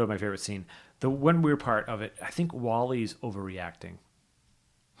 before we go to my favorite scene, the one weird part of it, I think Wally's overreacting.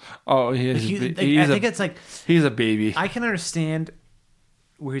 Oh, he is. I think it's like he's a baby. I can understand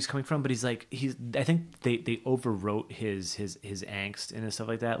where he's coming from, but I think they overwrote his angst and stuff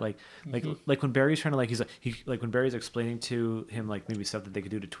like that. Like when Barry's trying to when Barry's explaining to him like maybe stuff that they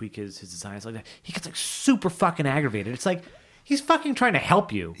could do to tweak his designs like that, he gets like super fucking aggravated. It's like he's fucking trying to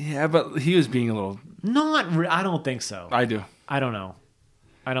help you. Yeah, but he was being a little. I don't think so. I do. I don't know.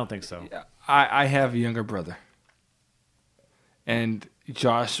 I don't think so. I have a younger brother, and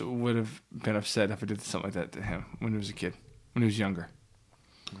Josh would have been upset if I did something like that to him when he was a kid, when he was younger.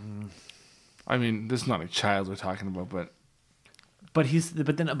 I mean, this is not a child we're talking about, but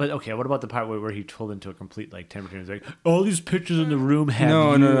okay. What about the part where he told into a complete like temperature? He's like, all these pictures in the room have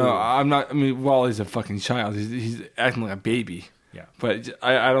no. you." I'm not. I mean, Wally's a fucking child. He's acting like a baby. Yeah. But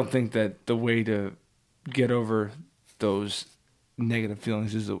I don't think that the way to get over those negative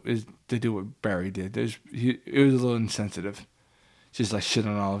feelings is to do what Barry did. It was a little insensitive. Just like shit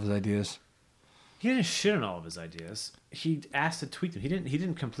on all of his ideas. He didn't shit on all of his ideas. He asked to tweak them. He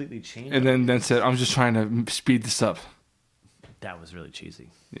didn't completely change And them. then said, "I'm just trying to speed this up." That was really cheesy.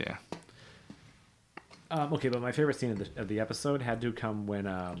 Yeah. Okay, but my favorite scene of the episode had to come when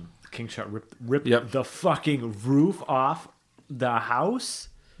King Shark ripped Yep. the fucking roof off the house.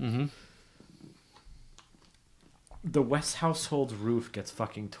 Mm-hmm. The West household's roof gets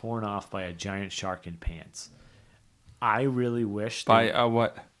fucking torn off by a giant shark in pants. I really wish By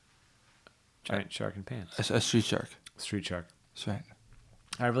what? giant shark in pants. A street shark. Street shark. That's right.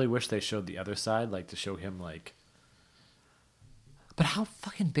 I really wish they showed the other side, like to show him like. But how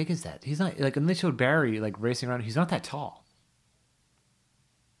fucking big is that? He's not like when they showed Barry like racing around. He's not that tall.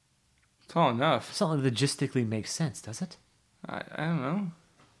 Tall enough. It's not like logistically makes sense, does it? I don't know.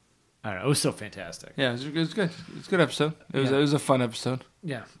 I don't know. It was so fantastic. Yeah, it was good. It's a good episode. It Yeah. was a fun episode.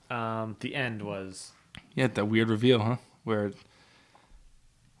 Yeah. The end was. Yeah, that weird reveal, huh? Where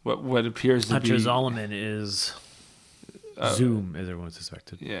what appears to Hutcher be Zolomon is Zoom, as everyone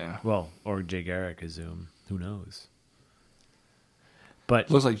suspected. Yeah. Well, or Jay Garrick is Zoom. Who knows? But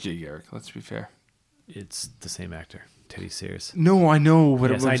Looks like Jay Garrick, let's be fair. it's the same actor, Teddy Sears. No, I know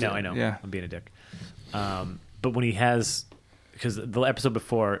what Yes, it I looks know. like. I know. Yeah. I'm being a dick. But when he has, because the episode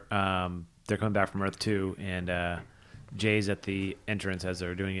before, they're coming back from Earth 2, and Jay's at the entrance as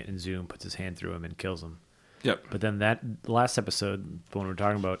they're doing it in Zoom, puts his hand through him and kills him. Yep. But then that last episode, the one we're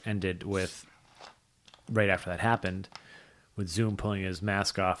talking about, ended with right after that happened, with Zoom pulling his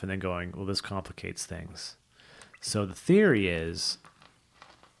mask off and then going, well, this complicates things. So the theory is,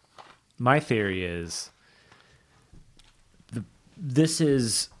 my theory is, this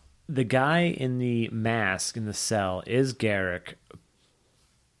is the guy in the mask in the cell is Garrick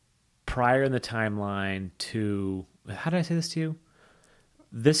prior in the timeline to, how did I say this to you?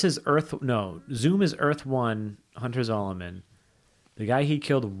 This is Zoom is Earth 1, Hunter Zolomon. The guy he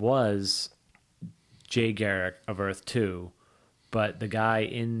killed was Jay Garrick of Earth 2, but the guy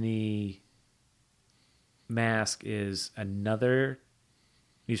in the mask is another.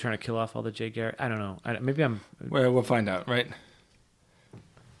 He's trying to kill off all the Jay Garrick. I don't know. Maybe I'm. Well, we'll find out, right?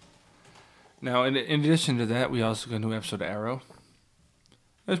 Now, in addition to that, we also got a new episode of Arrow.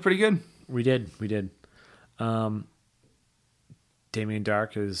 It was pretty good. We did. Damien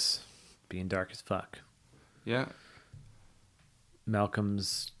Dark is being dark as fuck. Yeah.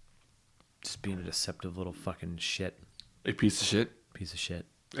 Malcolm's just being a deceptive little fucking shit. A piece of shit. Piece of shit.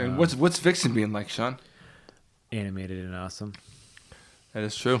 And what's Vixen being like, Sean? Animated and awesome. That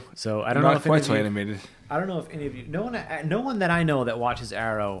is true. So I don't know if quite so animated. I don't know if any of you, no one that I know that watches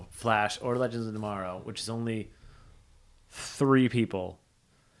Arrow, Flash, or Legends of Tomorrow, which is only 3 people,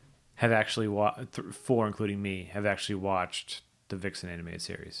 have actually 4, including me, have actually watched the Vixen animated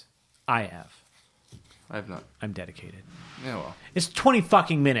series. I have. I have not. I'm dedicated. Yeah, well, it's 20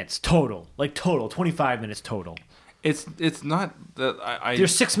 fucking minutes total, 25 minutes total. It's not that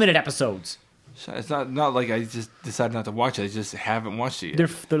There's 6-minute episodes. It's not like I just decided not to watch it. I just haven't watched it yet.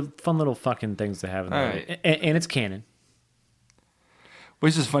 They're fun little fucking things to have in there. Right. And it's canon.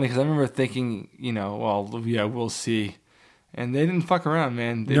 Which is funny because I remember thinking, we'll see. And they didn't fuck around,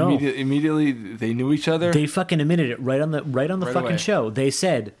 man. They immediately they knew each other. They fucking admitted it right on the fucking away. show. They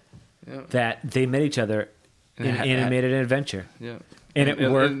said that they met each other in animated adventure. Yeah. And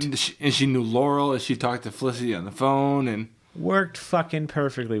it worked. And she knew Laurel as she talked to Felicity on the phone and worked fucking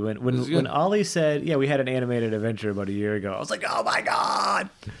perfectly. When Ollie said, "Yeah, we had an animated adventure about a year ago," I was like, "Oh my god,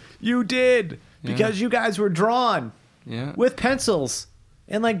 you did!" Because you guys were drawn, with pencils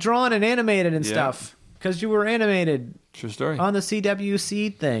and drawn and animated and stuff. Because you were animated. True story. On the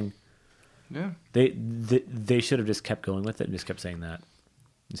CWC thing. Yeah. They should have just kept going with it and just kept saying that,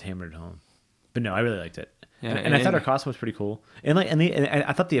 just hammered it home. But no, I really liked it. Yeah, and I thought her costume was pretty cool, and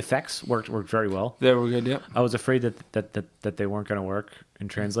I thought the effects worked very well. They were good, yeah. I was afraid that they weren't going to work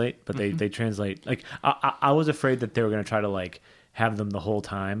and translate, but they translate. I was afraid that they were going to try to have them the whole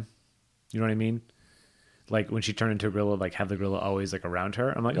time. You know what I mean? Like when she turned into a gorilla, have the gorilla always around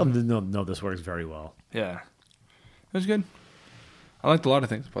her. I'm like, oh no, this works very well. Yeah, it was good. I liked a lot of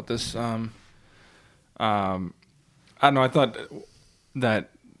things about this. I don't know. I thought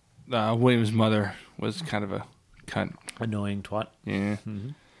that William's mother was kind of a cunt. Annoying twat. Yeah. Mm-hmm.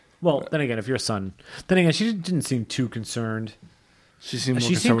 Well, then again, if you're a son, she didn't seem too concerned. She seemed more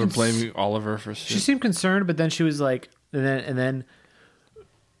concerned with blaming Oliver for shit. She seemed concerned, but then she was like, and then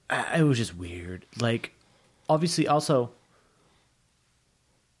it was just weird. Obviously, also,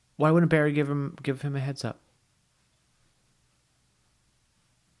 why wouldn't Barry give him a heads up?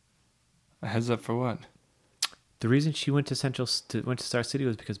 A heads up for what? The reason she went to Star City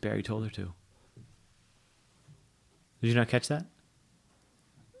was because Barry told her to. Did you not catch that?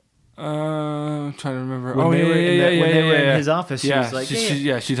 I'm trying to remember. When they were in his office, she was like,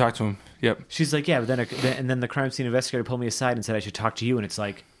 she talked to him. Yep. She's like, yeah, but then the crime scene investigator pulled me aside and said I should talk to you, and it's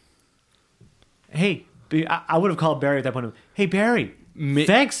like, hey, I would have called Barry at that point. Hey, Barry,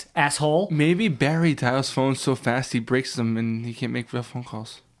 thanks, asshole. Maybe Barry dials phones so fast he breaks them and he can't make real phone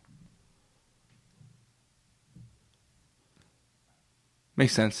calls.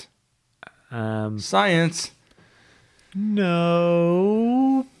 Makes sense. Science.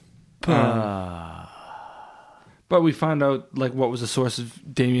 No. But we found out what was the source of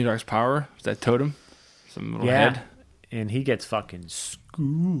Damien Dark's power. Was that totem? Some little head. And he gets fucking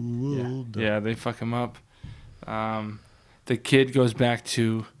schooled. Yeah, they fuck him up. The kid goes back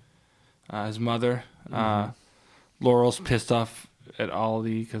to his mother. Laurel's pissed off at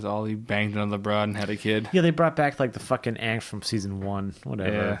Ollie because Ollie banged another broad and had a kid. Yeah, they brought back the fucking angst from season 1,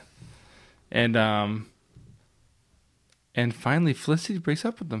 whatever. Yeah. And finally Felicity breaks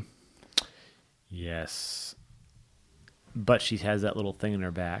up with them. Yes. But she has that little thing in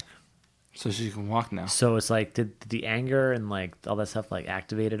her back. So she can walk now. So it's did the anger and all that stuff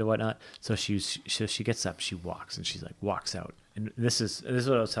activated or whatnot? So she gets up, she walks, and she's walks out. And this is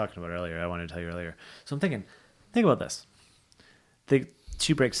what I was talking about earlier. I wanted to tell you earlier. So I'm thinking, think about this.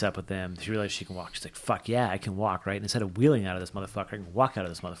 She breaks up with them. She realizes she can walk. She's like, fuck yeah, I can walk, right? And instead of wheeling out of this motherfucker, I can walk out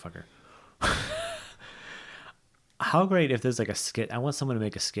of this motherfucker. how great if there's like a skit. I want someone to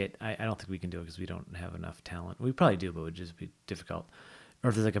make a skit. I don't think we can do it because we don't have enough talent. We probably do, but it would just be difficult. Or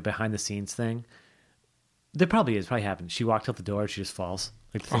if there's like a behind the scenes thing. There probably is. Probably happened. She walked out the door. She just falls.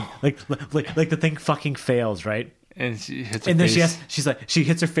 Like the thing, like the thing fucking fails, right? And she hits her And then face. she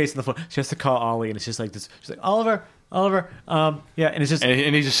hits her face on the floor. She has to call Ollie, and it's just like this. She's like, Oliver. Yeah, and it's just.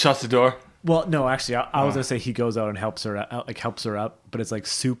 And he just shuts the door. Well, no, actually, I was gonna say he goes out and helps her up, but it's like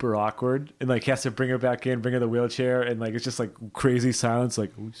super awkward, and like he has to bring her back in, bring her the wheelchair, and like it's just like crazy silence.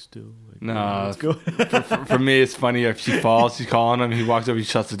 Like, we still. Like, No, let's go. for me, it's funny if she falls, she's calling him, he walks over, he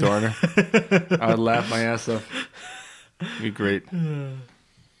shuts the door on her. I would laugh my ass off. It'd be great.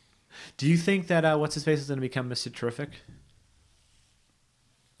 Do you think that what's his face is gonna become Mr. Terrific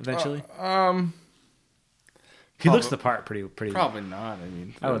eventually? He looks the part pretty. Probably not. I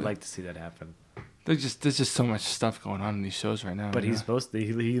mean, I would like to see that happen. there's just so much stuff going on in these shows right now. But he's supposed to.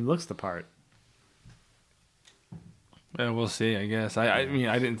 He looks the part. Yeah, we'll see. I guess. I mean,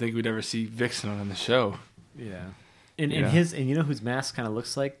 I didn't think we'd ever see Vixen on the show. Yeah. And Yeah. you know whose mask kind of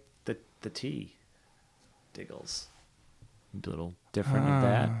looks like the T. Diggles. A little different than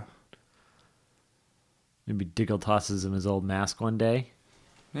that. Maybe Diggle tosses him his old mask one day.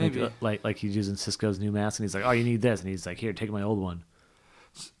 Maybe. Like he's using Cisco's new mask, and he's like, "Oh, you need this," and he's like, "Here, take my old one."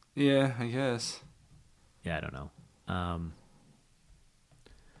 Yeah, I guess. Yeah, I don't know.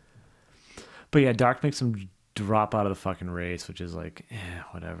 But yeah, Dark makes him drop out of the fucking race, which is like,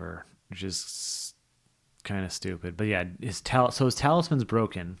 whatever. Which is kind of stupid. But yeah, his talisman's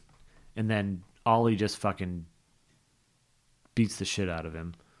broken, and then Ollie just fucking beats the shit out of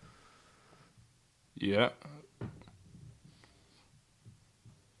him. Yeah.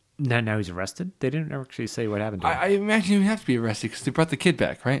 Now he's arrested? They didn't actually say what happened to him. I imagine he would have to be arrested because they brought the kid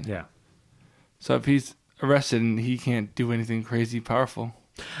back, right? Yeah. So if he's arrested and he can't do anything crazy powerful.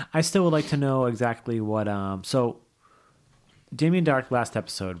 I still would like to know exactly what... So, Damien Dark last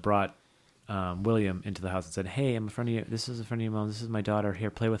episode brought William into the house and said, "Hey, I'm a friend of you. This is a friend of your mom. This is my daughter.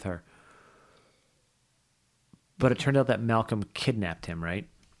 Here, play with her." But it turned out that Malcolm kidnapped him, right?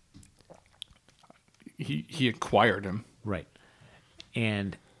 He acquired him. Right.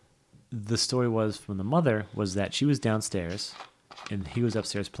 And the story was from the mother was that she was downstairs and he was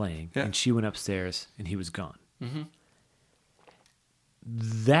upstairs playing, and she went upstairs and he was gone. Mm-hmm.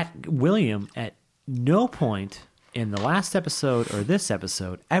 That William at no point in the last episode or this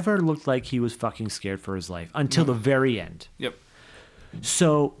episode ever looked like he was fucking scared for his life until the very end. Yep.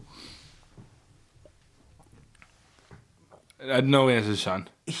 So I had no answers, Sean.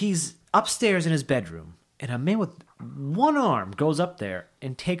 he's upstairs in his bedroom, and a man with one arm goes up there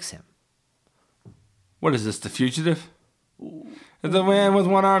and takes him. What is this, The Fugitive? The man with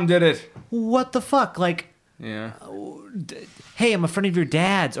one arm did it. What the fuck? Like, Yeah. hey, I'm a friend of your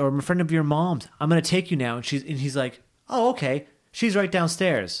dad's or I'm a friend of your mom's. I'm gonna take you now. And he's like, oh, okay. She's right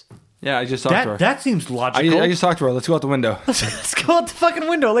downstairs. Yeah, I just talked to her. That seems logical. I just talked to her. Let's go out the window. Let's go out the fucking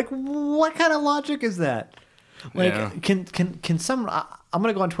window. Like, what kind of logic is that? Like, Yeah. can someone? I'm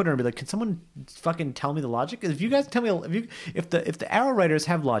gonna go on Twitter and be like, can someone fucking tell me the logic? If you guys tell me, if the Arrow writers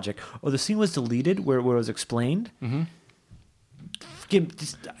have logic, or the scene was deleted where it was explained,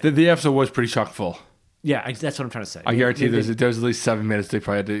 The episode was pretty chock full. yeah, that's what I'm trying to say. I guarantee there's at least 7 minutes they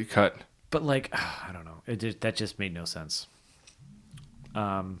probably had to cut. But like, I don't know. That just made no sense.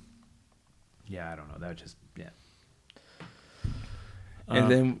 Yeah, I don't know. That just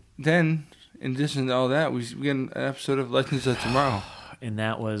And then in addition to all that, we get an episode of Legends of Tomorrow. and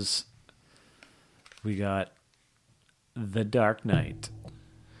that was we got The Dark Knight.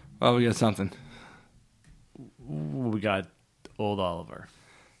 Well, we got something. We got Old Oliver.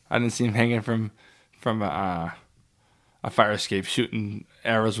 I didn't see him hanging from a fire escape, shooting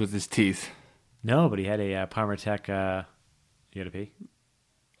arrows with his teeth. No, but he had a Parmatech. You had to pee?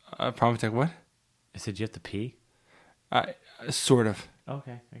 Prometech what? I said you have to pee. Sort of.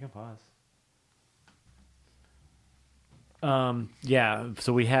 Okay, I can pause. Yeah.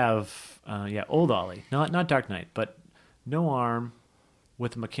 So we have Old Ollie, not Dark Knight, but no arm,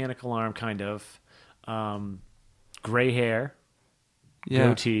 with a mechanical arm, kind of. Gray hair, Yeah.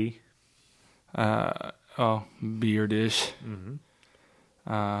 goatee. Beardish.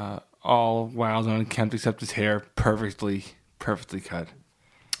 All wild and unkempt except his hair perfectly cut.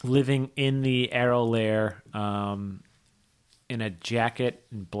 Living in the Arrow lair, in a jacket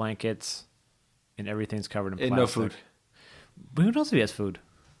and blankets, and everything's covered in plastic. And no food. But who knows if he has food?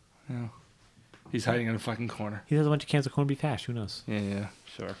 Yeah. He's hiding in a fucking corner. He has a bunch of cans of corned beef hash. Who knows? Yeah,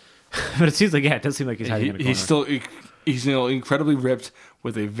 sure. But it seems like, it does seem like he's hiding in a corner. He's incredibly ripped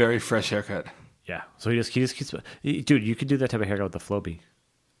with a very fresh haircut. Yeah. So he just keeps... Dude, you could do that type of haircut with a Flowbee.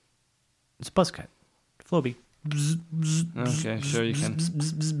 It's a buzz cut. Flowbee. Okay, sure you can.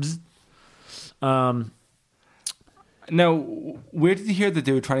 Um, Now, where did you hear that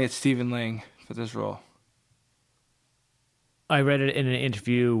they were trying to get Stephen Lang for this role? I read it in an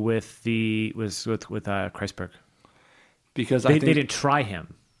interview with Kreisberg. Because They didn't try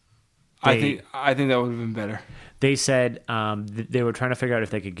him. I think that would have been better. They said they were trying to figure out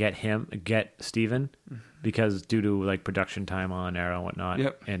if they could get Steven, because due to like production time on Arrow and whatnot.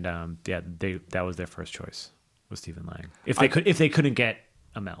 Yep. And that was their first choice, was Stephen Lang. If they couldn't get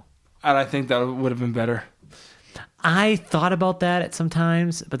Amell. And I think that would have been better. I thought about that at some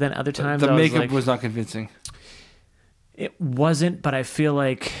times, but then other times The I makeup like, was not convincing. it wasn't, but I feel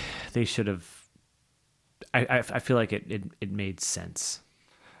like they should have. I feel like it made sense.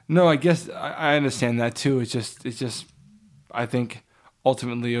 No, I guess I understand that too. It's just I think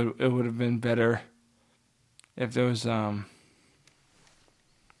ultimately it would have been better if there was the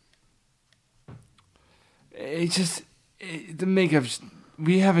makeup.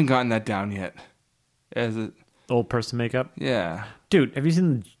 We haven't gotten that down yet. As a Old person makeup, yeah, dude. Have you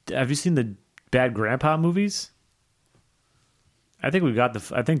seen the Bad Grandpa movies? I think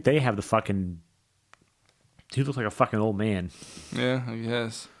I think they have the fucking. He looks like a fucking old man. yeah, I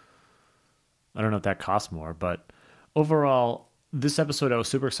guess. I don't know if that costs more, but overall, this episode I was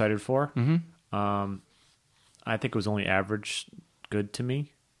super excited for. Mm-hmm. I think it was only average good to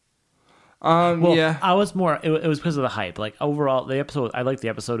me. Yeah, I was more. It was because of the hype. Like overall, the episode. I liked the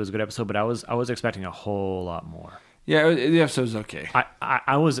episode. It was a good episode, but I was expecting a whole lot more. yeah, the episode's okay.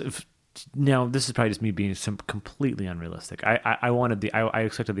 I was. Now this is probably just me being completely unrealistic. I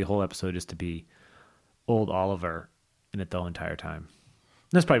expected the whole episode just to be old Oliver in it the entire time.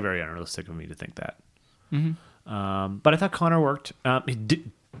 That's probably very unrealistic of me to think that. Mm-hmm. But I thought Connor worked.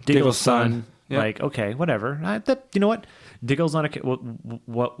 Diggle's son. Yep. Like, okay, whatever. You know what? Diggle's not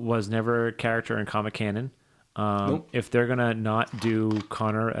what was never a character in comic canon. Nope. If they're gonna not do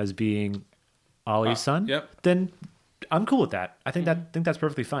Connor as being Ollie's son, yep. then I'm cool with that. I think that's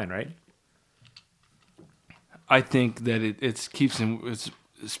perfectly fine, right? I think that it keeps in its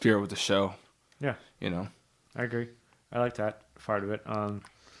spirit with the show. Yeah, You know. I agree. I like that part of it.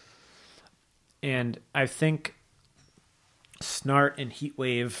 And I think Snart and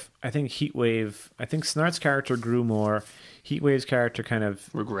Heatwave. I think Snart's character grew more. Heatwave's character kind of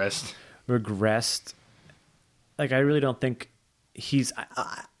regressed. Like I really don't think he's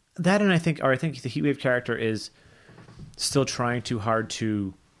that, and I think the Heatwave character is still trying too hard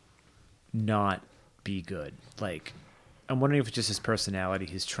to not be good. Like I'm wondering if it's just his personality.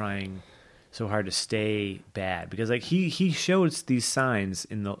 He's trying so hard to stay bad, because like he showed these signs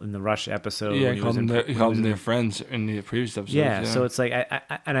in the Rush episode. Yeah, when he called them their friends in the previous episode. Yeah, so it's like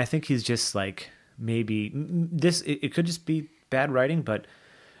I think he's just like maybe this. It could just be bad writing, but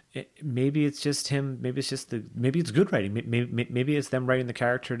maybe it's just him. Maybe it's good writing. Maybe it's them writing the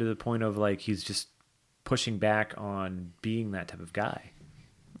character to the point of like he's just pushing back on being that type of guy.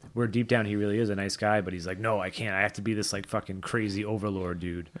 Where deep down he really is a nice guy, but he's like, no, I can't. I have to be this like fucking crazy overlord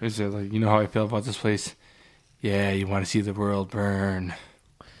dude. Is it like, you know how I feel about this place? Yeah, you want to see the world burn.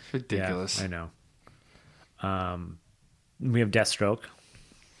 It's ridiculous. Yeah, I know. We have Deathstroke.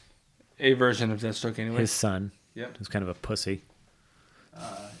 A version of Deathstroke anyway. His son. Yep. Who's kind of a pussy.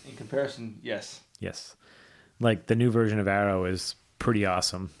 In comparison, yes. Yes. Like the new version of Arrow is pretty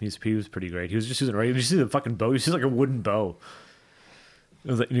awesome. He was pretty great. He was just using you see the fucking bow? He was just like a wooden bow. He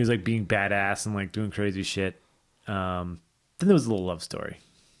was like being badass and like doing crazy shit. Then there was a little love story,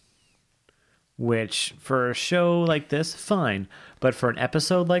 which for a show like this, fine, but for an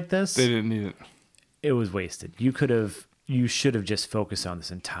episode like this, They didn't need it. it was wasted. You should have just focused on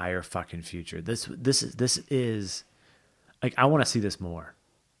this entire fucking future. This is like I want to see this more.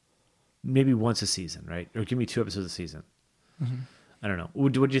 Maybe once a season, right? Or give me 2 episodes a season. Mm-hmm. I don't know.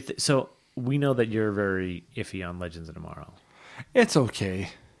 What do you think? So we know that you're very iffy on Legends of Tomorrow. It's okay.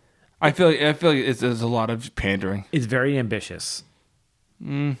 I feel like there's a lot of pandering. It's very ambitious.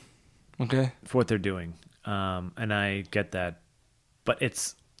 Okay. For what they're doing, and I get that, but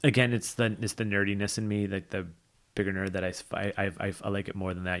it's the nerdiness in me, like the bigger nerd that I like it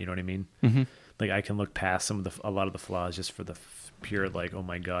more than that. You know what I mean? Mm-hmm. Like I can look past a lot of the flaws just for the pure like, oh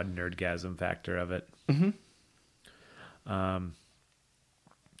my god, nerdgasm factor of it. Mm-hmm.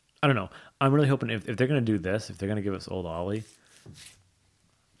 I don't know. I'm really hoping if they're gonna do this, if they're gonna give us old Ollie,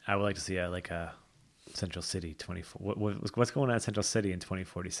 I would like to see a Central City 24. What's going on at Central City in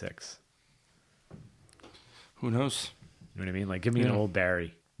 2046? Who knows? You know what I mean? Like, give me an old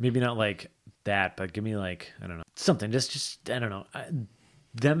Barry. Maybe not like that, but give me like, I don't know, something. Just I don't know.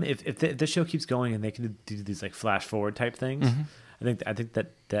 If the show keeps going and they can do these like flash forward type things, I think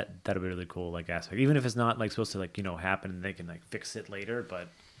that'll be really cool, like aspect. Even if it's not like supposed to like happen, and they can like fix it later. But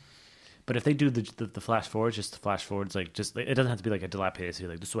if they do the flash forwards, just the flash forwards, like just it doesn't have to be like a dilapidated city.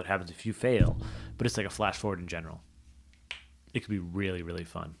 Like this is what happens if you fail, but it's like a flash forward in general. It could be really really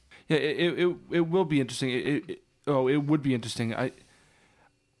fun. Yeah, it will be interesting. It would be interesting.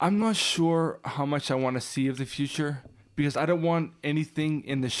 I'm not sure how much I want to see of the future because I don't want anything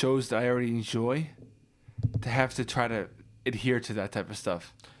in the shows that I already enjoy to have to try to adhere to that type of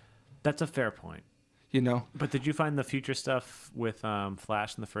stuff. That's a fair point. But did you find the future stuff with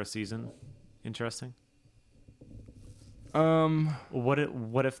Flash in the first season interesting?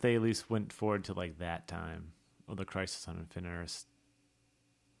 What if they at least went forward to like that time or the Crisis on Infinite Earths?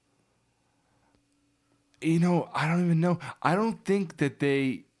 I don't even know. I don't think that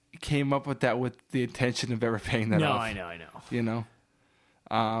they came up with that with the intention of ever paying that off. I know.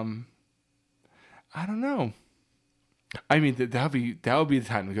 I don't know. I mean, that would be the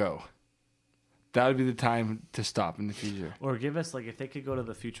time to go. That would be the time to stop in the future. Or give us like if they could go to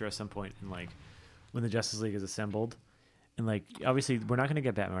the future at some point and like when the Justice League is assembled, and like obviously we're not going to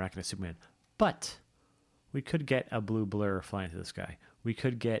get Batman, we're not going to get Superman, but we could get a blue blur flying through the sky. We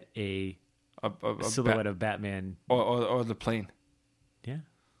could get a silhouette of Batman or the plane. Yeah.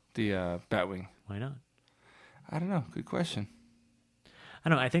 The Batwing. Why not? I don't know. Good question. I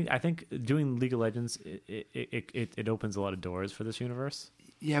don't know. I think doing League of Legends it opens a lot of doors for this universe.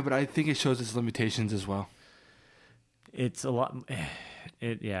 Yeah, but I think it shows its limitations as well. It's a lot.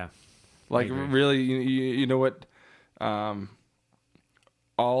 Yeah. Like really, you know what?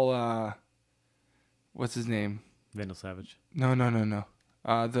 What's his name? Vandal Savage. No.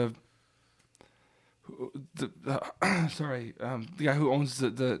 Sorry, the guy who owns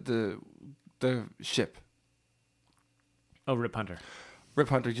the ship. Oh, Rip Hunter. Rip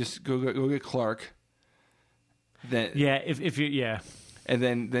Hunter, just go get Clark. Then if you and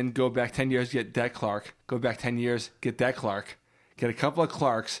then go back 10 years, get that Clark. Go back 10 years, get that Clark. Get a couple of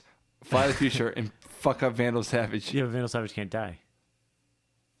Clarks, fly to the future, and fuck up Vandal Savage. Yeah, but Vandal Savage can't die.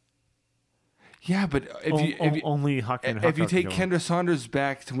 Yeah, but only Hawkman. If you take Kendra Saunders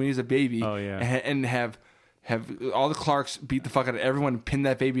back to when he's a baby, and have all the Clarks beat the fuck out of everyone, and pin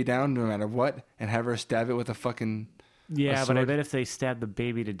that baby down no matter what, and have her stab it with a fucking but I bet if they stab the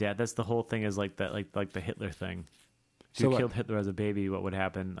baby to death, that's the whole thing is like that, like the Hitler thing. If you killed Hitler as a baby, what would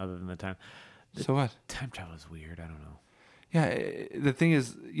happen other than the time? So what? Time travel is weird. I don't know. Yeah, the thing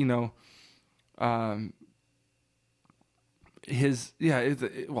is, it's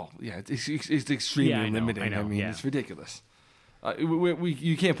extremely limiting. I mean, it's ridiculous.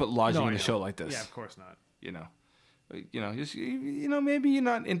 You can't put logic in a show like this. Yeah, of course not. Maybe you're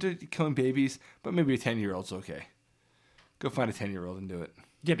not into killing babies, but maybe a 10-year-old's okay. Go find a 10-year-old and do it.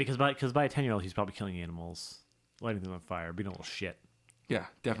 Yeah, because by a 10-year-old, he's probably killing animals, lighting them on fire, being a little shit. Yeah,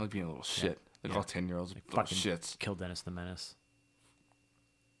 definitely being a little shit. Like all 10-year-olds, like fucking shits. Kill Dennis the Menace.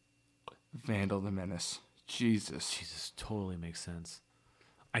 Vandal the Menace. Jesus, totally makes sense.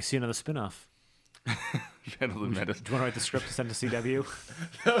 I see another spinoff. Vandal the Menace. Do you want to write the script to send to CW?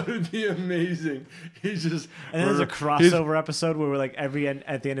 That would be amazing. He's just and then there's a crossover episode where we're like at the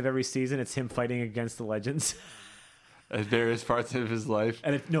end of every season, it's him fighting against the Legends at various parts of his life.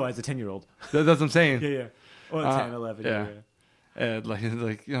 And as a 10-year-old. That's what I'm saying. Yeah. Or 10, 11. Yeah. And like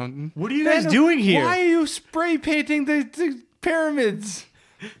what are you guys doing here? Why are you spray painting the pyramids?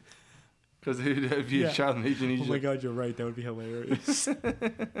 Because if you shot in Egypt. Oh my God, you're right. That would be hilarious. Oh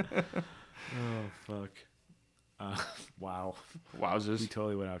fuck. Wow. Wowzers. We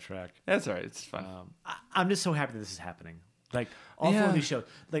totally went off track. That's all right. It's fun. I'm just so happy that this is happening. Like all four of these shows.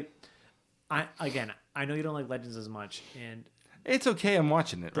 Like I know you don't like Legends as much, and it's okay. I'm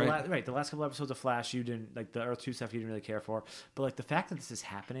watching it. Right. The last couple episodes of Flash, you didn't like the Earth 2 stuff. You didn't really care for, but like the fact that this is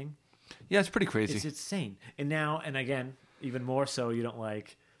happening. Yeah, it's pretty crazy. It's insane. And now, and again, even more so, you don't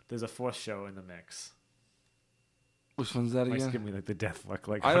like. There's a fourth show in the mix. Which one's that again? Mike's giving me like the death look.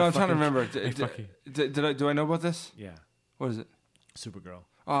 Like I'm trying to remember. Do I know about this? Yeah. What is it? Supergirl.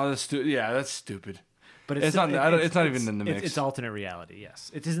 Oh, that's stupid. Yeah, that's stupid. But it's not. It's not even in the mix. It's alternate reality. Yes,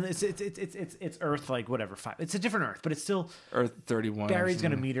 it isn't. It's Earth like whatever. It's a different Earth, but it's still Earth 31. Barry's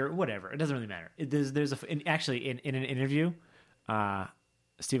gonna meet her. Whatever. It doesn't really matter. There's actually in an interview,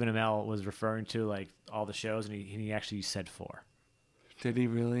 Stephen Amell was referring to like all the shows, and he actually said 4. Did he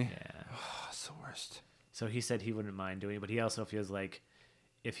really? Yeah. Oh, it's the worst. So he said he wouldn't mind doing it, but he also feels like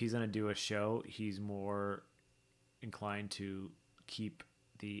if he's going to do a show, he's more inclined to keep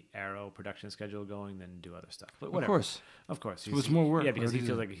the Arrow production schedule going than do other stuff. But whatever. Of course. It was more work. Yeah, because he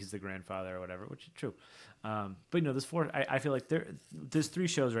feels like he's the grandfather or whatever, which is true. But there's 4. I feel like there's 3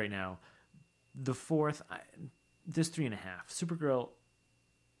 shows right now. The fourth, This 3.5. Supergirl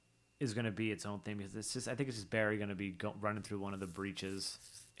is going to be its own thing because I think it's just Barry going to be running through one of the breaches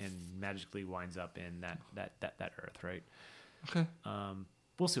and magically winds up in that Earth, right? Okay.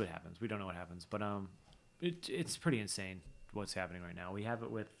 We'll see what happens. We don't know what happens, but it's pretty insane what's happening right now. We have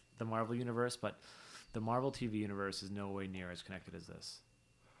it with the Marvel universe, but the Marvel TV universe is no way near as connected as this.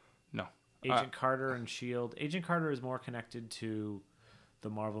 No. Agent Carter and S.H.I.E.L.D. Agent Carter is more connected to the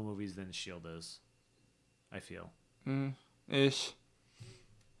Marvel movies than S.H.I.E.L.D. is, I feel. Ish.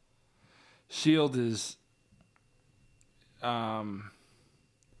 S.H.I.E.L.D. is...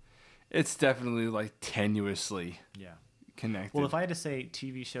 it's definitely like tenuously connected. Well, if I had to say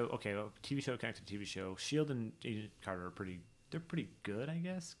TV show, TV show connected to TV show, S.H.I.E.L.D. and Agent Carter are they're pretty good, I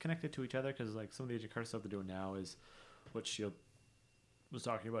guess, connected to each other because like some of the Agent Carter stuff they're doing now is what S.H.I.E.L.D. was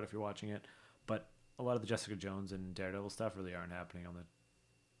talking about if you're watching it, but a lot of the Jessica Jones and Daredevil stuff really aren't happening on the.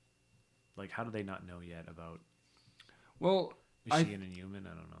 Like, how do they not know yet about? Well, is she an Inhuman?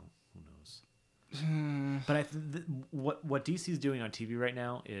 I don't know. Who knows? But what DC's doing on TV right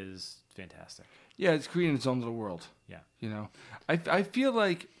now is fantastic. Yeah, it's creating its own little world. Yeah, you know, I feel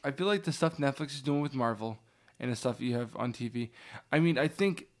like the stuff Netflix is doing with Marvel and the stuff you have on TV. I mean, I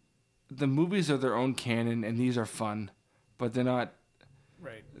think the movies are their own canon, and these are fun, but they're not.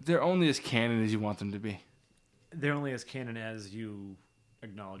 Right. They're only as canon as you want them to be. They're only as canon as you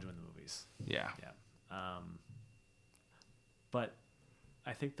acknowledge them in the movies. Yeah. Yeah. But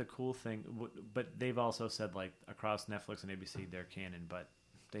I think the cool thing, but they've also said like across Netflix and ABC they're canon, but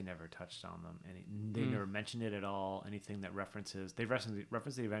they never touched on them. They never mentioned it at all. Anything that references, they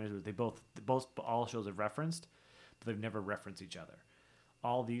referenced the Avengers. They both all shows have referenced, but they've never referenced each other.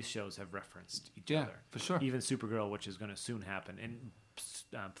 All these shows have referenced each other. For sure. Even Supergirl, which is going to soon happen, and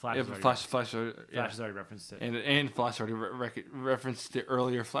Flash. Yeah, Flash has already referenced it, and Flash already referenced the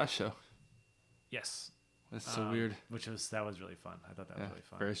earlier Flash show. Yes, that's so weird. That was really fun. I thought that was really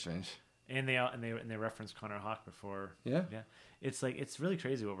fun. Very strange. And they referenced Connor Hawke before. Yeah. It's like it's really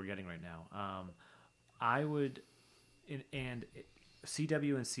crazy what we're getting right now. I would, and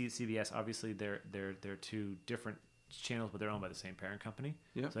CW and CBS obviously they're two different channels, but they're owned by the same parent company.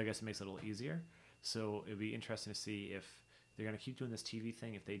 Yeah. So I guess it makes it a little easier. So it'd be interesting to see if they're going to keep doing this TV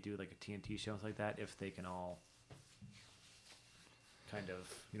thing. If they do like a TNT show like that, if they can all kind of,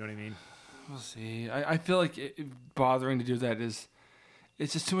 you know what I mean? We'll see. I feel like bothering to do that it's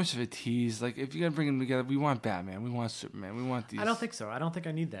just too much of a tease. Like if you're gonna bring them together, we want Batman, we want Superman, we want these. I don't think so. I don't think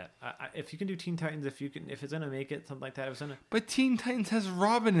I need that. If you can do Teen Titans, if it's gonna make it something like that, But Teen Titans has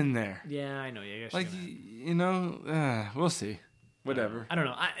Robin in there. Yeah, I know. Yeah, like we'll see. Whatever. I don't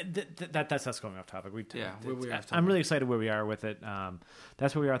know. That's us going off topic. We're off topic. I'm really excited where we are with it.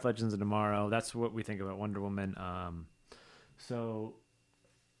 That's where we are with Legends of Tomorrow. That's what we think about Wonder Woman. So,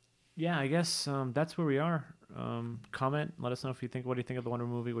 yeah, I guess that's where we are. Comment. Let us know if you think. What do you think of the Wonder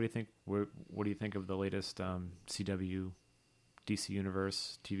Woman movie? What do you think? What do you think of the latest CW, DC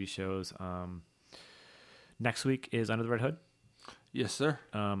Universe TV shows? Next week is Under the Red Hood. Yes, sir.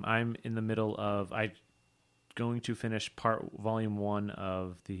 I'm in the middle of going to finish volume 1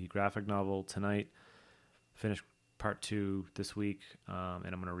 of the graphic novel tonight, finish part 2 this week, and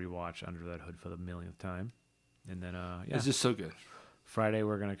I'm going to rewatch Under That Hood for the millionth time. And then, It's just so good. Friday,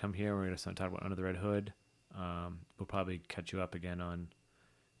 we're going to come here. We're going to talk about Under the Red Hood. We'll probably catch you up again on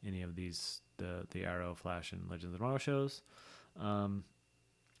any of these, the Arrow, Flash, and Legends of Tomorrow shows. And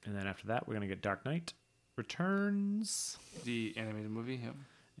then after that, we're going to get Dark Knight Returns. The animated movie, yep.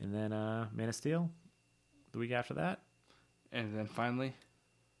 And then Man of Steel. The week after that. And then finally,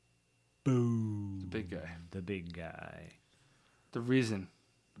 boom. The big guy. The big guy. The reason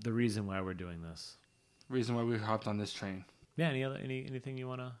why we're doing this. The reason why we hopped on this train. Yeah, anything you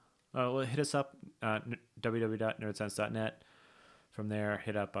want to... well, hit us up, www.nerdsense.net. From there,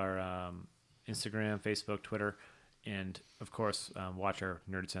 hit up our Instagram, Facebook, Twitter, and, of course, watch our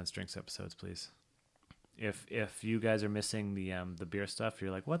Nerd Sense Drinks episodes, please. If you guys are missing the beer stuff,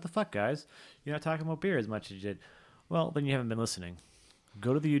 you're like, what the fuck, guys? You're not talking about beer as much as you did. Well, then you haven't been listening.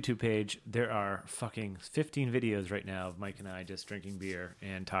 Go to the YouTube page. There are fucking 15 videos right now of Mike and I just drinking beer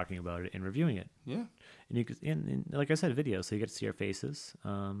and talking about it and reviewing it. Yeah. And you and like I said, videos, so you get to see our faces.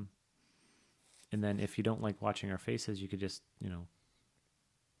 And then if you don't like watching our faces, you could just,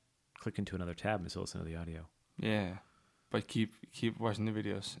 click into another tab and still listen to the audio. Yeah. But keep watching the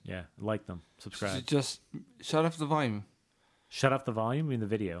videos. Yeah, like them, subscribe. Just shut off the volume. Shut off the volume in the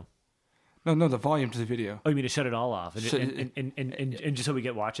video. No, the volume to the video. Oh, you mean to shut it all off and just so we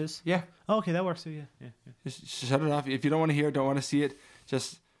get watches? Yeah. Oh, okay, that works too. Yeah. Just shut it off. If you don't want to hear it, don't want to see it,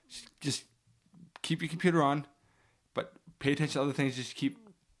 just keep your computer on, but pay attention to other things. Just keep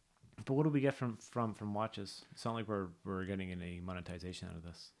But what do we get from watches? It's not like we're getting any monetization out of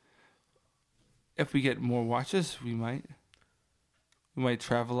this. If we get more watches, we might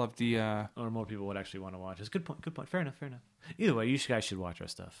travel up the. Or more people would actually want to watch. It's a good point. Good point. Fair enough. Either way, you guys should watch our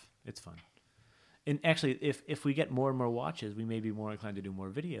stuff. It's fun. And actually, if we get more and more watches, we may be more inclined to do more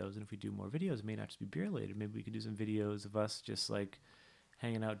videos. And if we do more videos, it may not just be beer related. Maybe we could do some videos of us just like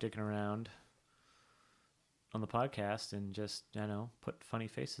hanging out, dicking around on the podcast, and just put funny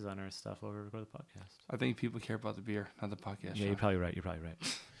faces on our stuff over the podcast. I think people care about the beer, not the podcast. Yeah, you're probably right.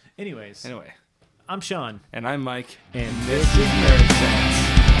 Anyways, anyway, I'm Sean, and I'm Mike, and this is Nerd Sense.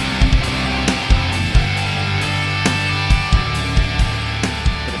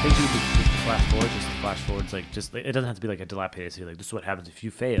 But I think we could flash forwards, like it doesn't have to be like a dilapidated city, like this is what happens if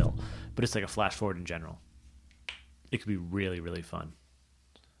you fail, but it's like a flash forward in general. It could be really, really fun.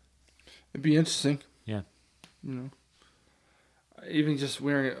 It'd be interesting. Yeah. Even just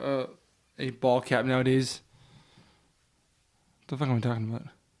wearing a ball cap nowadays. What the fuck am I talking about?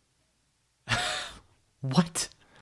 What?